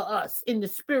open for us in the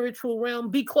spiritual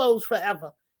realm be closed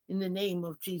forever in the name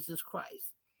of Jesus Christ.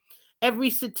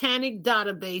 Every satanic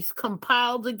database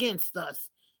compiled against us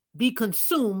be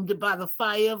consumed by the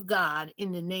fire of God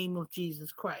in the name of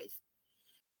Jesus Christ.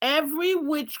 Every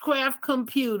witchcraft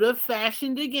computer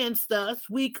fashioned against us,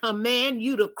 we command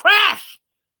you to crash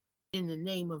in the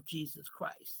name of Jesus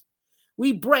Christ.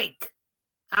 We break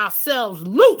ourselves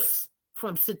loose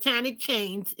from satanic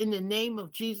chains in the name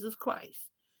of Jesus Christ.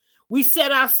 We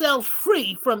set ourselves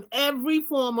free from every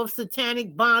form of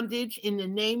satanic bondage in the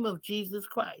name of Jesus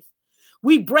Christ.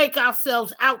 We break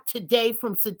ourselves out today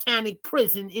from satanic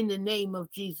prison in the name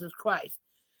of Jesus Christ.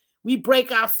 We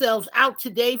break ourselves out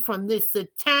today from this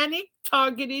satanic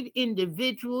targeted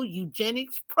individual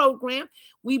eugenics program.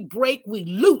 We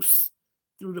loose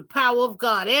through the power of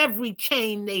God every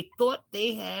chain they thought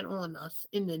they had on us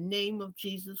in the name of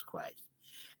Jesus Christ.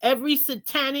 Every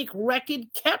satanic record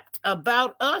kept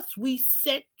about us, we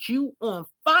set you on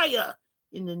fire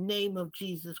in the name of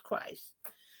Jesus Christ.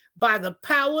 By the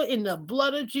power in the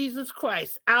blood of Jesus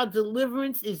Christ, our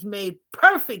deliverance is made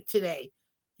perfect today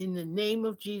in the name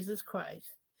of Jesus Christ.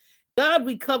 God,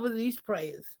 we cover these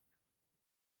prayers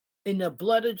in the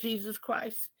blood of Jesus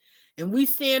Christ. And we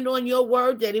stand on your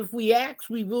word that if we ask,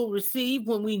 we will receive.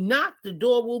 When we knock, the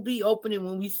door will be open. And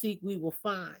when we seek, we will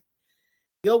find.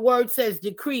 Your word says,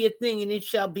 decree a thing and it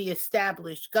shall be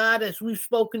established. God, as we've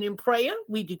spoken in prayer,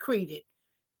 we decreed it.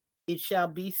 It shall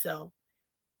be so.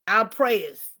 Our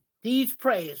prayers, these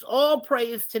prayers, all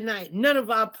prayers tonight, none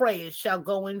of our prayers shall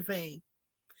go in vain.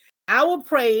 Our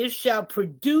prayers shall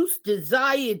produce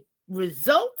desired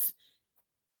results.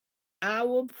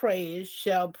 Our prayers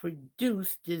shall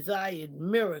produce desired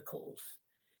miracles.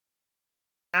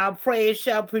 Our prayers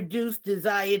shall produce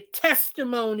desired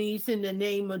testimonies in the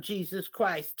name of Jesus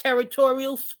Christ.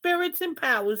 Territorial spirits and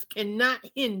powers cannot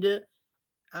hinder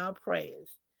our prayers.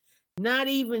 Not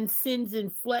even sins in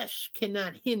flesh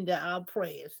cannot hinder our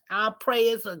prayers. Our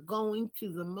prayers are going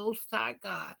to the Most High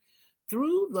God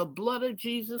through the blood of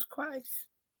Jesus Christ.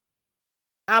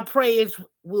 Our prayers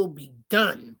will be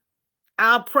done.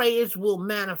 Our prayers will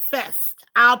manifest.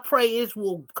 Our prayers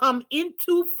will come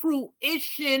into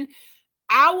fruition.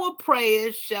 Our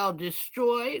prayers shall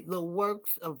destroy the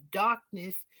works of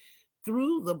darkness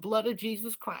through the blood of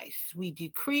Jesus Christ. We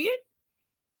decree it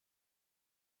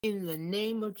in the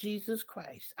name of Jesus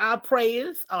Christ. Our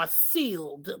prayers are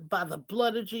sealed by the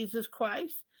blood of Jesus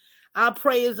Christ. Our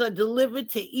prayers are delivered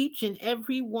to each and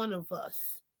every one of us.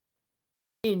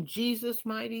 In Jesus'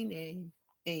 mighty name,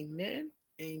 amen,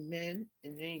 amen,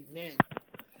 and amen.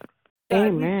 God,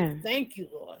 Amen. thank you,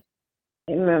 Lord.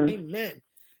 Amen. Amen.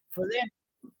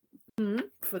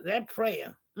 For that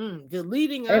prayer,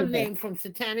 deleting our name from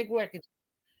satanic records.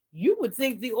 You would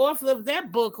think the author of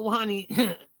that book, honey,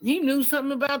 he knew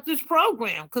something about this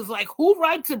program. Because, like, who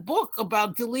writes a book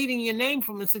about deleting your name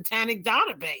from a satanic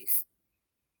database?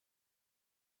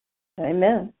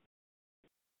 Amen.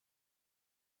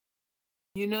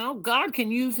 You know, God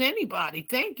can use anybody.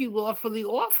 Thank you, Lord, for the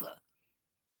author.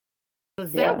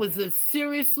 Because that was a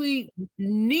seriously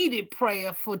needed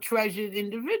prayer for treasured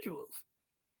individuals.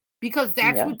 Because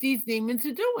that's what these demons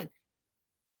are doing.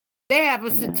 They have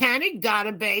a satanic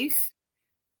database,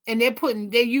 and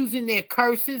they're using their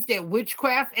curses, their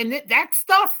witchcraft, and that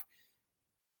stuff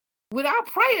without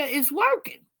prayer is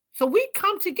working. So we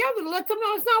come together to let them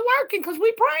know it's not working because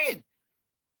we're praying.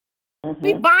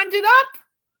 We bind it up.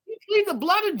 We plead the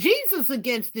blood of Jesus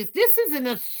against this. This is an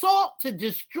assault to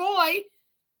destroy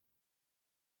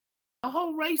a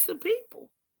whole race of people.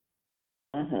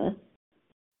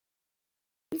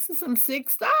 This is some sick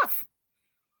stuff.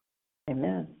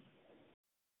 Amen.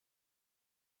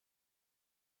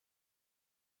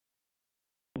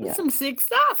 Some sick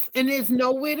stuff, and there's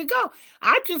nowhere to go.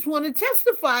 I just want to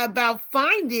testify about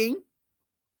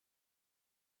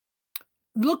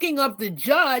looking up the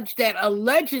judge that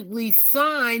allegedly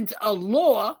signed a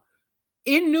law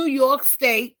in New York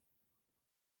State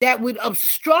that would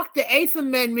obstruct the Eighth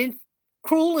Amendment,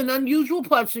 cruel and unusual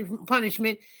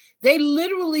punishment. They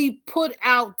literally put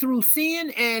out through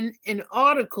CNN an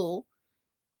article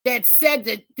that said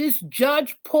that this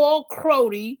Judge Paul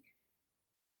Crotty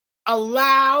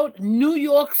allowed New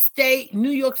York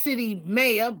City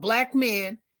mayor, black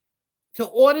man, to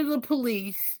order the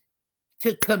police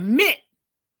to commit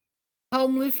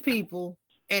homeless people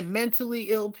and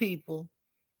mentally ill people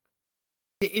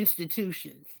to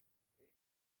institutions.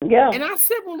 Yeah. And I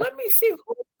said, well, let me see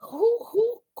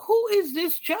who is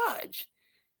this judge?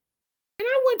 And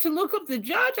I went to look up the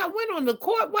judge. I went on the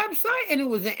court website and it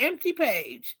was an empty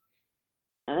page.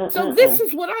 So this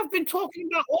is what I've been talking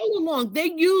about all along. They're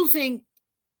using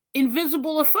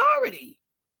invisible authority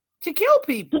to kill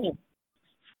people.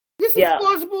 This is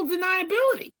plausible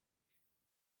deniability.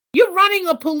 You're running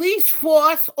a police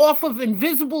force off of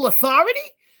invisible authority?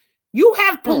 You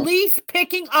have police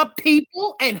picking up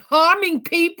people and harming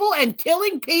people and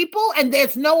killing people, and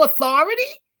there's no authority?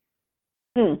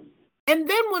 And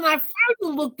then when I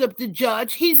further looked up the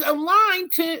judge, he's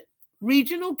aligned to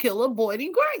regional killer Boyd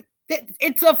and Gray.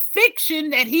 It's a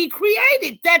fiction that he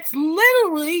created that's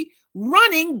literally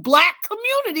running black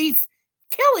communities,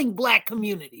 killing black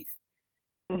communities.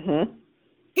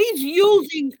 He's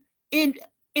using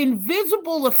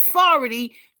invisible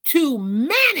authority to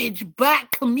manage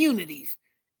black communities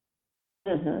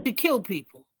to kill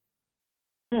people.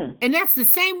 And that's the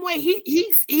same way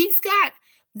he's got,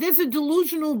 there's a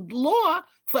delusional law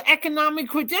for economic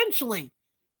credentialing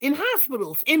in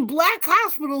hospitals. In black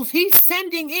hospitals, he's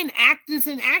sending in actors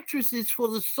and actresses for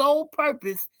the sole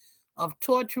purpose of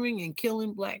torturing and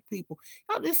killing black people.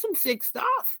 Now, there's some sick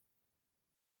stuff.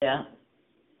 Yeah.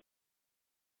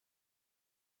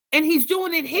 And he's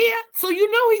doing it here. So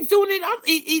you know he's doing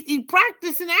it. He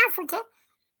practiced in Africa.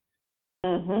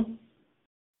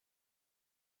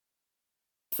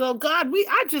 So God,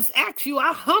 I just ask you,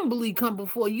 I humbly come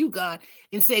before you, God,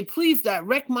 and say, please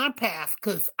direct my path,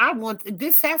 because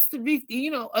this has to be,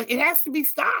 it has to be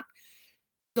stopped.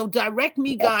 So direct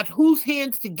me, God, whose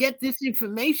hands to get this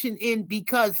information in,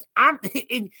 because I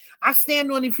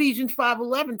stand on Ephesians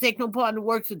 5:11, take no part in the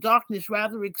works of darkness,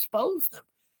 rather expose them.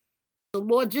 So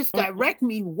Lord, just direct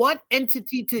me what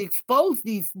entity to expose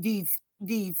these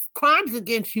crimes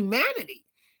against humanity.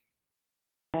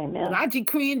 Amen. And I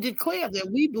decree and declare that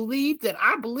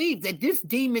I believe that this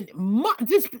demon,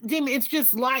 it's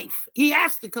just life. He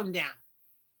has to come down.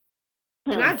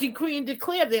 And I decree and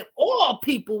declare that all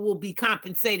people will be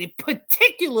compensated,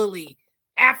 particularly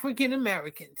African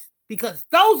Americans, because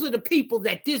those are the people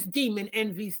that this demon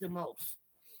envies the most.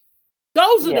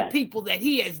 Those are the people that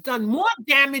he has done more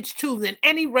damage to than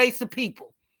any race of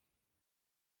people.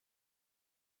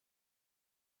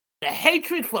 The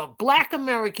hatred for Black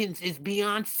Americans is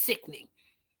beyond sickening.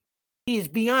 He is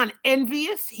beyond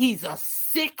envious. He's a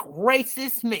sick,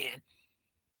 racist man.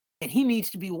 And he needs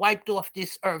to be wiped off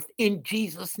this earth in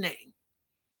Jesus' name.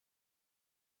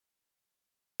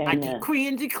 Amen. I decree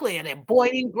and declare that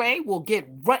Boyd and Gray will get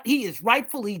what he is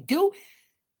rightfully due.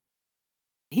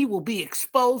 He will be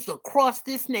exposed across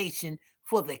this nation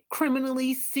for the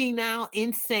criminally senile,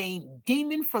 insane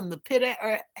demon from the pit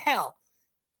of hell,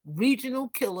 regional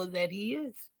killer that he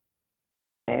is.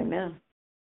 Amen.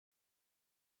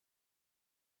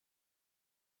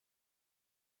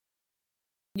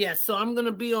 Yes, so I'm going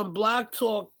to be on Blog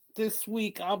Talk this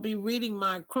week. I'll be reading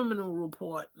my criminal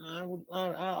report.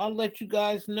 I'll let you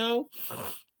guys know.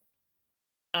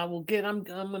 I'm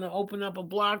going to open up a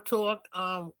Blog Talk.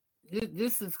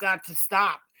 This has got to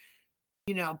stop.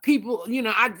 People,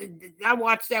 I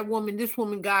watched that woman. This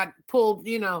woman got pulled,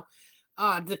 the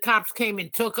cops came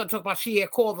and took her, talk about she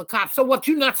had called the cops. So what,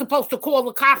 you're not supposed to call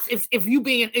the cops if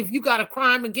you got a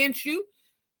crime against you?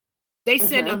 They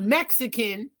sent a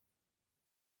Mexican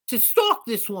to stalk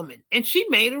this woman, and she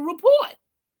made a report.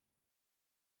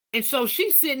 And so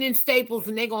she's sitting in Staples,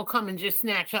 and they're going to come and just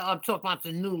snatch her up, talk about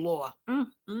the new law.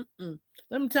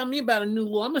 Let me tell me about a new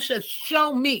law. I'm going to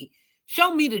show me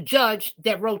the judge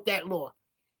that wrote that law.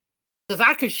 Because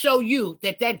I could show you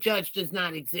that judge does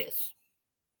not exist.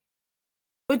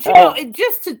 But,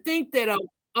 just to think that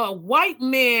a white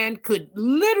man could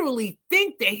literally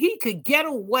think that he could get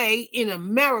away in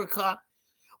America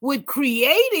with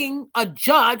creating a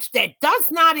judge that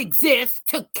does not exist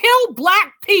to kill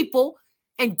Black people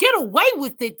and get away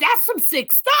with it, that's some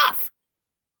sick stuff.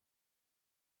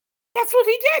 That's what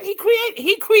he did.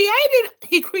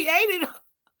 He created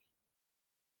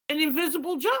an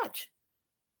invisible judge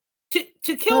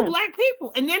to kill Black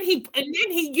people. And then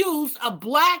he used a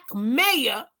Black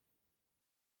mayor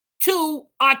to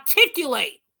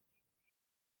articulate.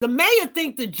 The mayor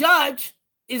think the judge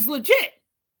is legit.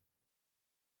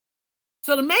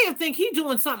 So the mayor think he's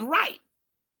doing something right.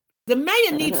 The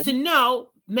mayor needs to know,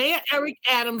 Mayor Eric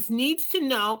Adams needs to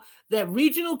know that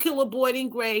regional killer Boyd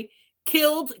and Gray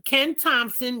killed Ken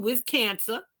Thompson with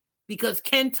cancer. because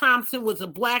Ken Thompson was a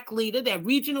black leader. That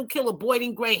regional killer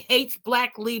Boydin Gray hates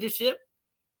black leadership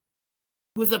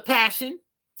with a passion.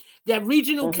 That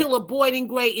regional killer Boydin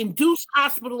Gray induced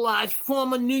hospitalized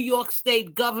former New York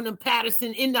State Governor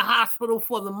Patterson in the hospital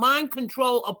for the mind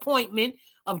control appointment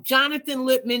of Jonathan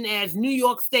Lippman as New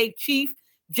York State Chief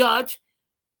Judge.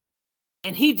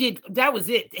 And that was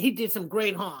it. He did some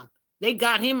great harm. They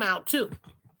got him out too.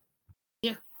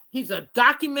 Yeah, he's a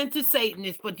documented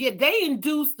Satanist. But yeah, they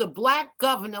induced the black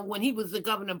governor when he was the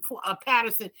governor,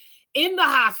 Patterson, in the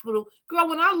hospital. Girl,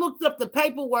 when I looked up the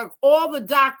paperwork, all the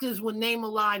doctors were name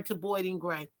aligned to Boydin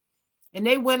Gray. And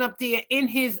they went up there in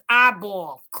his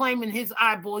eyeball, claiming his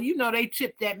eyeball. You know, they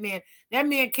chipped that man. That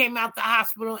man came out the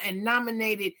hospital and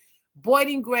nominated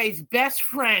Boydin Gray's best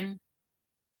friend,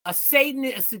 a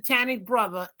satanic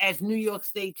brother, as New York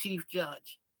State Chief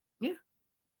Judge. Yeah.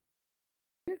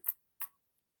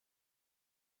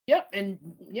 Yep. And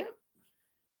yep.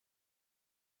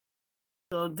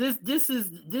 So this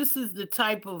is the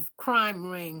type of crime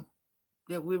ring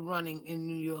that we're running in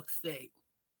New York State.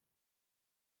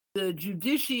 The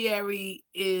judiciary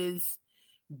is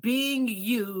being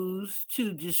used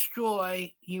to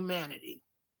destroy humanity.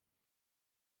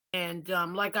 And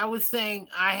like I was saying,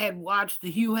 I had watched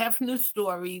the Hugh Hefner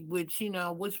story, which, you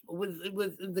know, was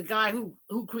the guy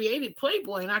who created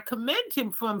Playboy. And I commend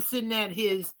him from sitting at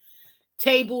his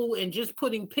table and just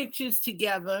putting pictures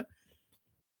together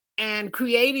and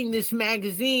creating this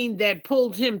magazine that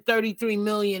pulled him $33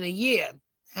 million a year.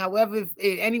 However,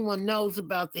 if anyone knows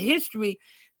about the history,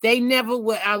 they never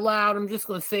were allowed, I'm just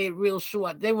going to say it real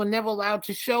short, they were never allowed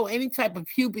to show any type of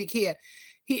pubic hair.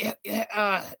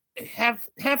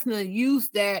 Hefner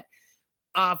used that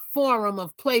forum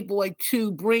of Playboy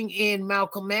to bring in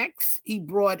Malcolm X. He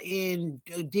brought in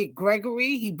Dick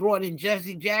Gregory. He brought in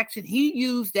Jesse Jackson. He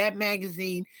used that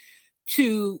magazine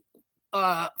for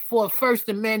First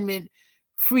Amendment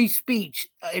free speech,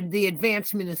 the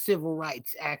advancement of civil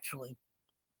rights, actually.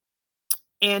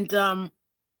 And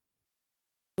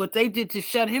what they did to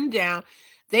shut him down,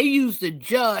 they used a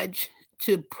judge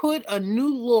to put a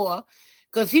new law,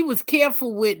 because he was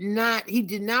careful with he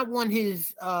did not want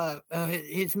his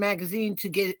magazine to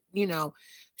get, you know,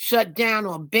 shut down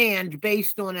or banned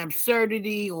based on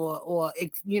absurdity or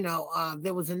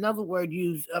there was another word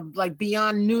used, like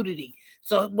beyond nudity.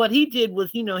 So what he did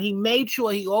was, you know, he made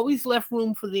sure he always left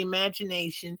room for the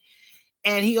imagination,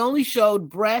 and he only showed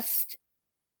breast,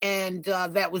 and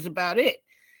that was about it.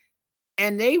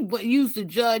 And they used the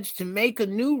judge to make a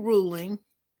new ruling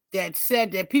that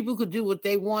said that people could do what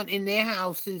they want in their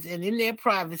houses and in their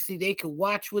privacy. They could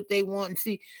watch what they want and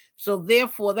see. So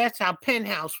therefore, that's how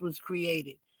Penthouse was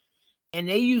created. And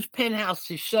they used Penthouse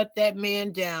to shut that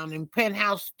man down. And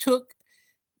Penthouse took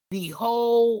the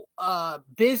whole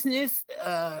business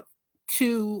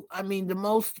to, the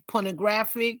most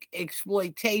pornographic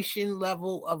exploitation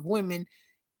level of women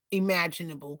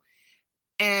imaginable.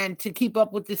 And to keep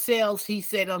up with the sales, he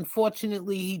said,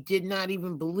 unfortunately, he did not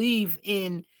even believe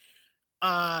in,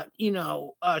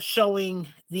 showing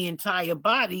the entire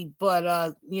body.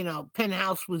 But,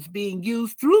 Penthouse was being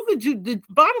used through the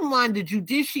bottom line, the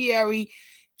judiciary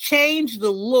changed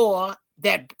the law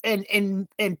that and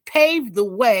paved the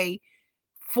way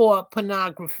for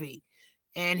pornography.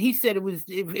 And he said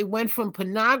it went from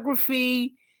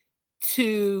pornography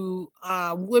to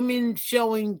women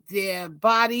showing their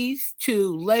bodies,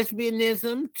 to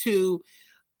lesbianism, to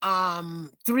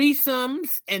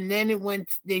threesomes, and then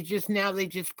they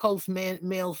just post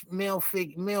male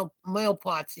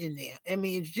parts in there.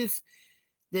 It's just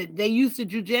that they use the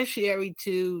judiciary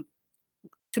to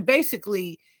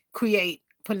basically create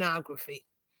pornography.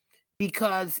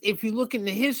 Because if you look in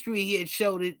the history, he had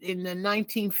showed it in the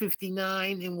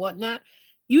 1959 and whatnot.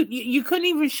 You couldn't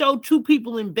even show two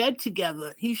people in bed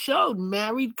together. He showed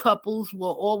married couples were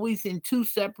always in two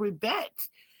separate beds.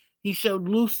 He showed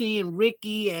Lucy and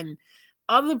Ricky and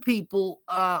other people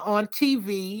on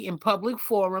TV in public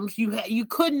forums. You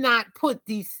could not put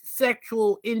these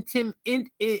sexual intimate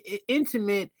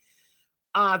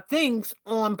things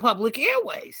on public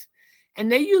airways. And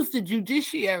they used the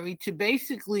judiciary to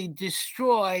basically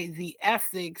destroy the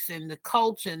ethics and the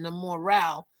culture and the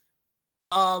morale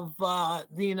of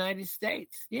the United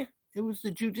States. Yeah, it was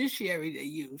the judiciary they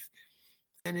used.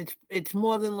 And it's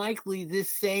more than likely this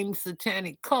same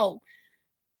satanic cult,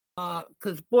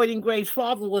 because Boydin Gray's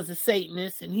father was a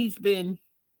Satanist, and he's been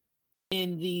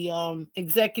in the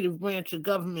executive branch of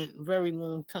government a very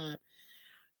long time.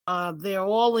 They're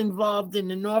all involved in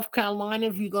the North Carolina.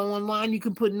 If you go online, you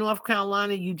can put North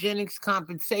Carolina Eugenics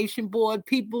Compensation Board.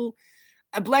 People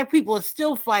Black people are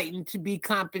still fighting to be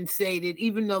compensated,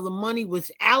 even though the money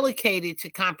was allocated to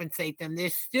compensate them. They're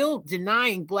still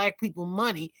denying Black people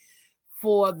money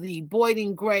for the Boyd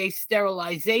and Gray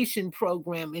sterilization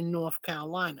program in North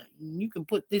Carolina. You can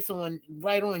put this on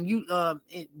right on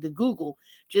the Google.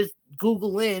 Just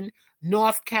Google in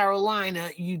North Carolina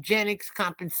Eugenics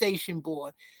Compensation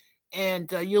Board, and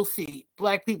you'll see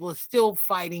Black people are still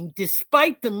fighting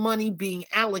despite the money being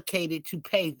allocated to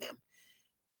pay them.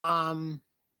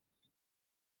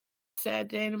 Sad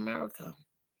day in America.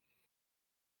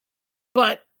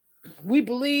 But we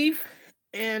believe,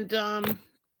 and I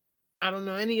don't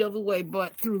know any other way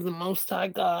but through the Most High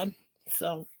God.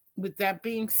 So with that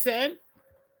being said,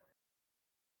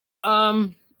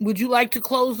 would you like to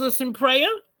close us in prayer?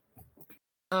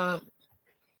 Did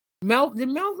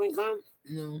Melvin come?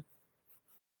 No.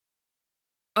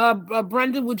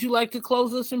 Brenda, would you like to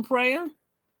close us in prayer?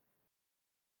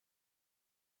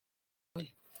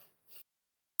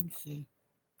 Let's see.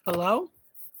 Hello?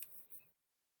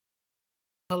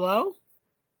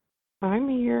 I'm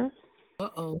here.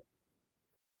 Uh-oh.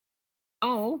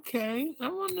 Oh, okay. I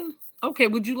wonder. Okay,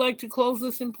 would you like to close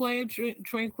us in prayer,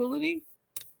 Tranquility?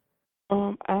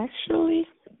 Actually,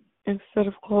 instead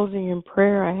of closing in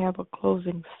prayer, I have a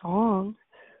closing song.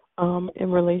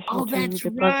 In relation to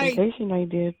the presentation I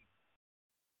did.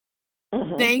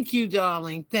 Thank you,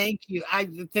 darling. Thank you.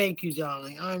 Thank you,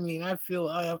 darling. I mean, I feel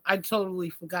I totally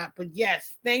forgot, but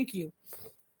yes, thank you.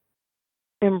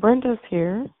 And Brenda's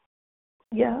here.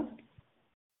 Yeah.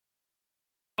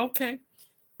 Okay.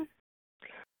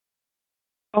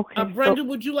 Okay. Brenda,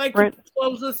 would you like to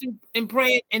close us in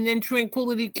prayer, and then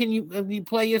Tranquility? Can you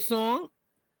play your song?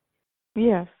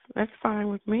 Yes, that's fine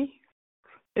with me.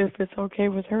 If it's okay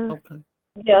with her. Okay.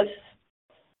 Yes.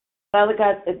 Father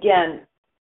God, again,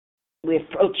 we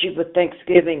approach you with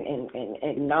thanksgiving and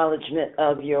acknowledgement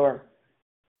of your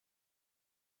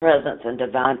presence and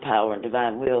divine power and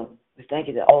divine will. We thank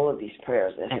you that all of these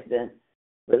prayers that have been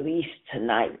released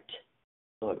tonight,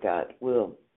 Lord God,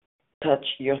 will touch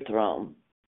your throne,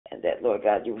 and that, Lord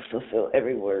God, you will fulfill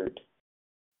every word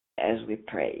as we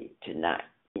pray tonight.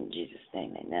 In Jesus'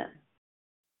 name, amen.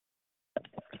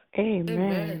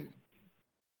 Amen.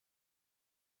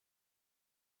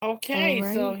 Okay,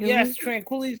 right, so yes,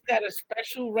 Tranquility's got a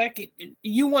special record.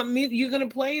 You're gonna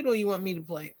play it, or you want me to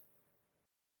play it?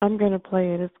 I'm gonna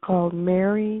play it. It's called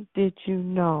 "Mary Did You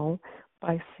Know"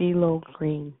 by CeeLo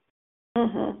Green.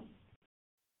 I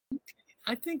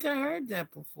think I heard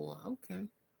that before. Okay.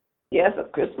 Yes, a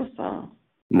Christmas song.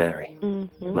 Mary,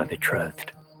 my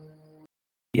betrothed,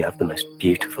 you have the most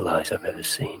beautiful eyes I've ever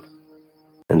seen,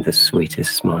 and the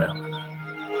sweetest smile.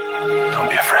 Don't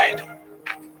be afraid.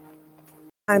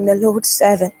 I'm the Lord's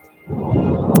servant.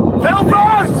 Help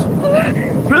us!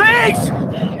 Please!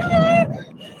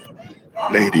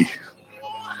 Lady,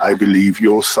 I believe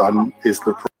your son is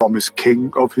the promised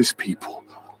king of his people.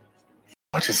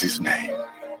 What is his name?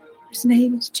 His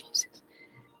name is Jesus.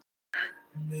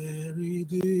 Mary,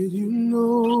 did you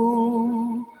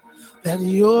know that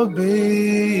your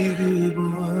baby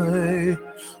boy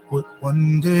would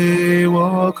one day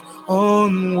walk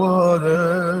on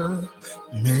water?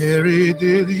 Mary,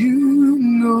 did you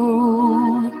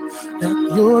know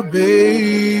that your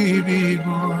baby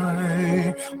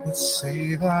boy would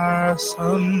save our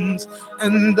sons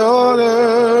and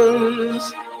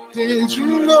daughters? Did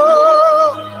you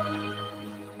know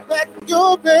that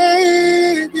your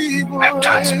baby boy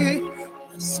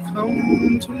has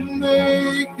come to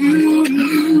make you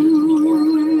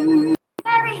new?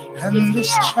 And this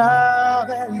child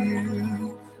that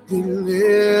you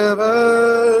delivered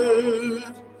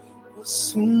will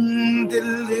soon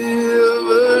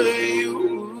deliver you.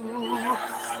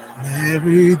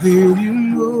 Mary, did you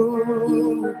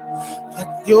know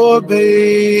that your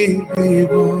baby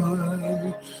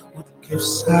boy would give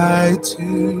sight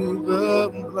to the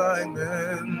blind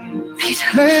man?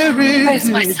 Mary,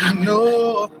 did you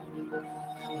know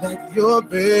that your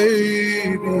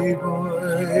baby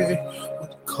boy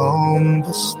would calm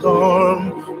the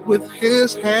storm with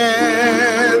his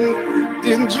hand?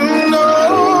 Didn't you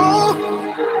know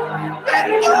that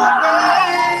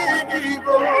your baby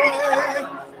boy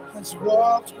has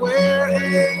walked where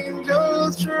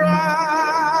angels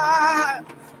trod?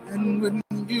 And when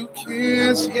you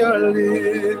kiss your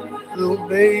little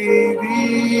baby,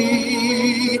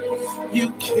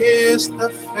 you kiss the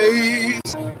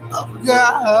face of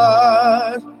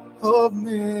God. Oh,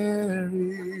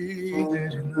 Mary,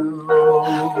 did you know?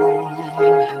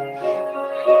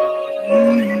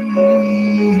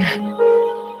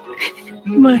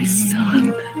 My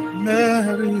son.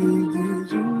 Mary,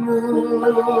 did you know?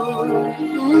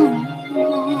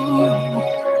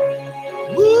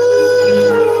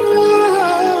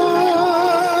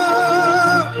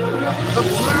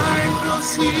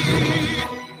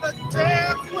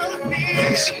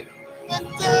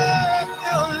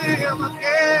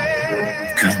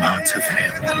 unto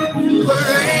them.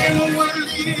 Rain will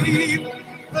leave,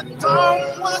 the dawn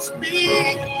will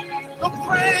speak, the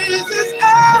praises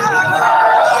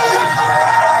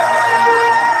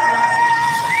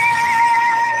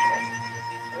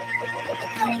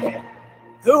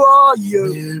Who are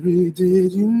you? Mary,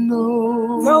 did you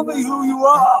know? Tell me who you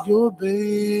are. Your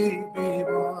baby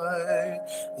boy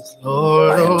is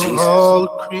Lord of all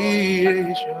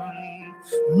creation.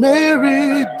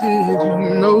 Mary, did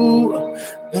you know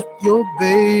that your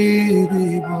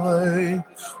baby boy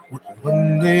would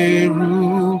one day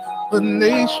rule the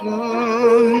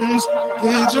nations?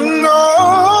 Did you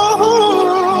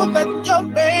know that your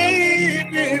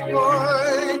baby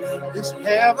boy is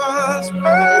heaven's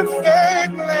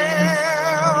perfect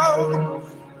lamb?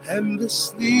 And the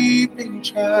sleeping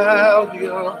child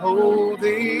you're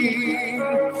holding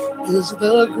is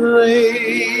the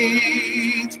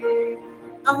great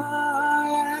I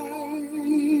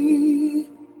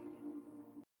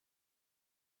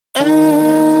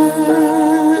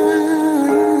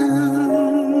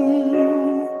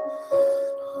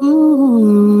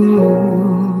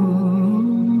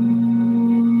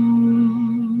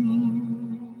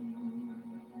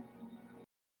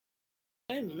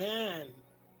Amen.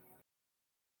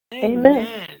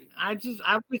 Amen.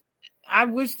 I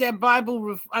wish that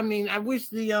Bible. I wish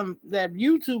the that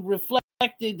YouTube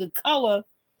reflected the color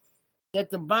that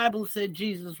the Bible said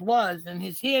Jesus was and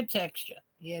his hair texture.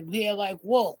 He had hair like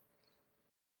wool.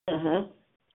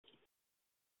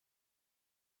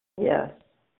 Yes.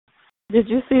 Did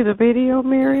you see the video,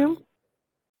 Miriam?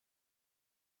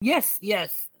 Yes. They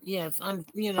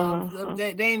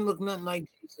ain't look nothing like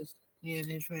Jesus. And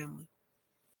his family.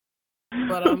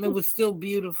 But it was still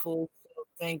beautiful. So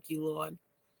thank you, Lord.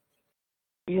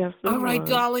 Yes. All right,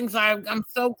 darlings. I'm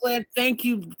so glad. Thank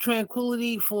you,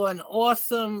 Tranquility, for an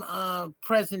awesome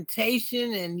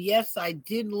presentation. And yes, I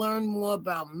did learn more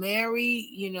about Mary.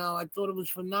 I thought it was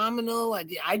phenomenal.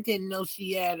 I didn't know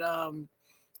she had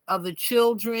other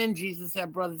children. Jesus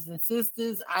had brothers and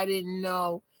sisters. I didn't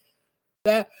know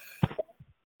that.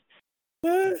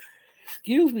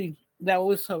 Excuse me. That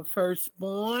was her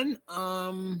firstborn.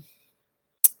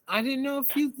 I didn't know a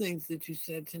few things that you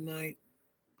said tonight.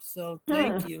 So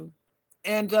thank you.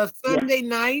 And Sunday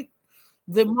night,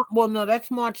 no,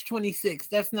 that's March 26th.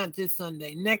 That's not this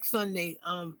Sunday. Next Sunday,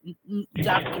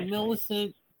 Dr.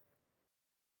 Millicent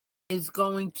is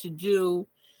going to do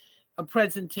a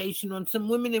presentation on some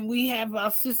women, and we have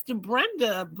our sister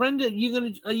Brenda. Brenda,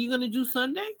 are you gonna do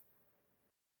Sunday?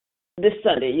 This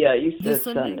Sunday, yeah, you said This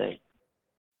Sunday? Sunday.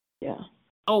 Yeah.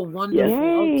 Oh,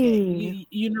 wonderful. Yay.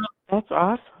 Okay. That's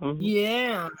awesome.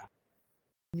 Yeah.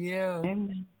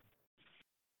 Amen.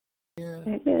 Yeah.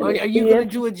 Amen. Are you going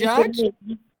to do a judge?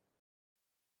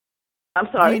 I'm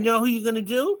sorry. Do you know who you're going to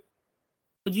do?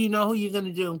 Or do you know who you're going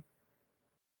to do?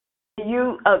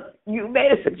 You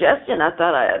made a suggestion. I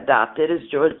thought I adopted as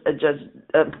Judge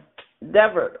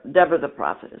Deborah the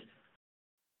prophetess,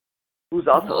 who's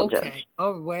also a judge.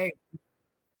 Oh, wait.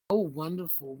 Oh,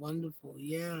 wonderful.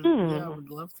 Yeah. Yeah, I would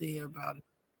love to hear about it.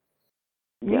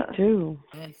 Me too.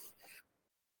 Yes.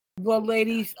 Well,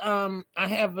 ladies, I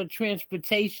have a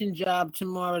transportation job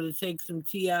tomorrow to take some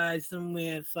TI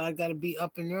somewhere, so I got to be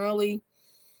up and early.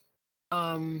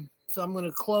 So I'm going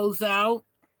to close out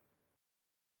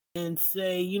and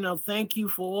say, thank you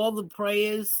for all the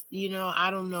prayers.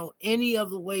 I don't know any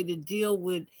other way to deal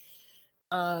with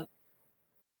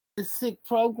the sick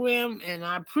program, and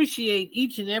I appreciate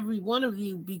each and every one of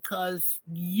you because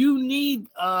you need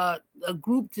a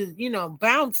group to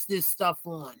bounce this stuff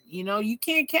on. You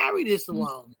can't carry this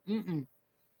alone.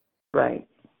 Right.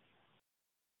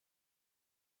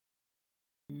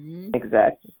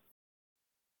 Exactly.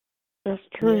 That's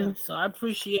true. Yeah, so I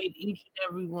appreciate each and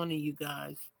every one of you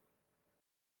guys,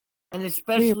 and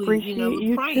especially we appreciate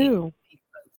you praying. too.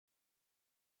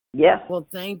 Yeah. Well,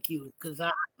 thank you, because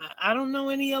I don't know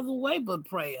any other way but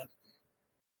prayer.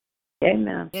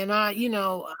 Amen. And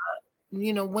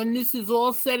when this is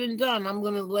all said and done, I'm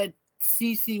going to let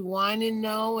CeCe Winan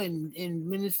know and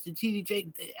Minister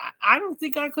TDJ. I don't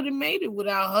think I could have made it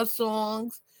without her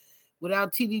songs,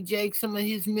 without TDJ, some of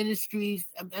his ministries.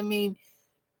 I mean,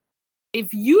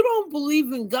 if you don't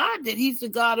believe in God, that he's the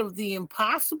God of the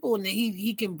impossible and that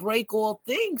he can break all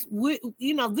things,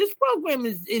 this program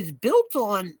is built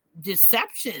on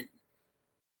deception.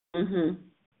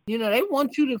 They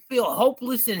want you to feel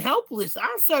hopeless and helpless.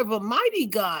 I serve a mighty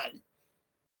God.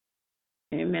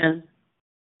 Amen.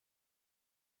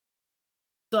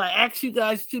 So I ask you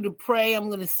guys to pray. I'm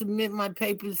going to submit my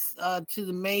papers to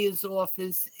the mayor's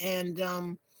office and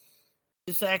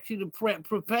just ask you to pray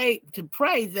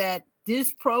that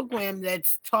this program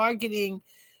that's targeting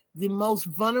the most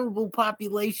vulnerable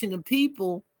population of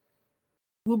people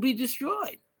will be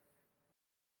destroyed.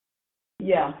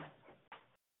 Yeah.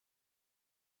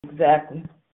 Exactly.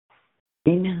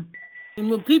 Amen. And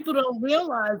what people don't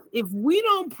realize, if we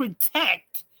don't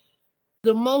protect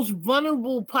the most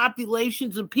vulnerable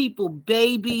populations of people,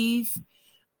 babies,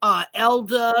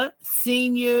 elder,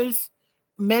 seniors,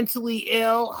 mentally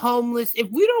ill, homeless, if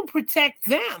we don't protect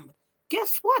them,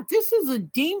 guess what? This is a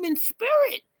demon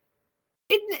spirit.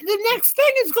 The next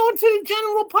thing is going to the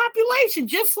general population,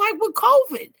 just like with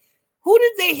COVID. Who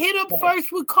did they hit up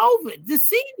first with COVID? The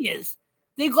seniors.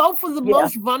 They go for the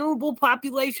most vulnerable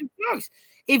population first.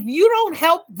 If you don't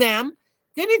help them,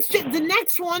 then it's the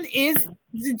next one is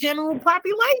the general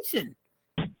population.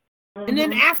 And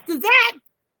then after that,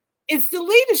 it's the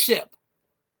leadership.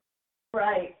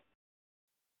 Right.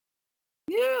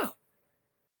 Yeah.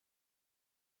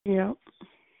 Yeah.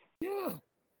 Yeah.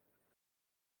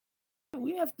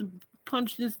 We have to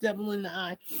punch this devil in the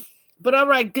eye. But all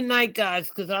right, good night, guys,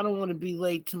 because I don't want to be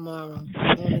late tomorrow.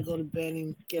 I want to go to bed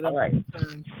and get up on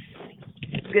time.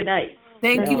 Good night.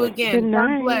 Thank you again. Good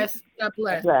night. God bless. God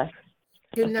bless. God bless.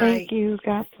 Good night. Thank you.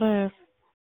 God bless.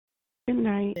 Good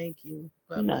night. Thank you.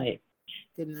 Bye-bye. Good night.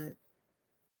 Good night.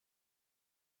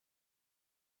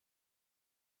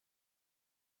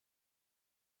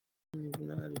 I don't even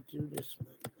know how to do this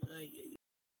one.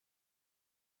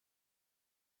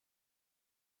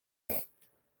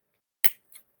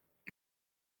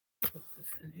 Put this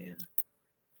in here.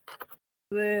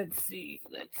 Let's see.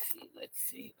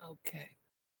 Okay.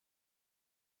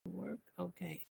 Work. Okay.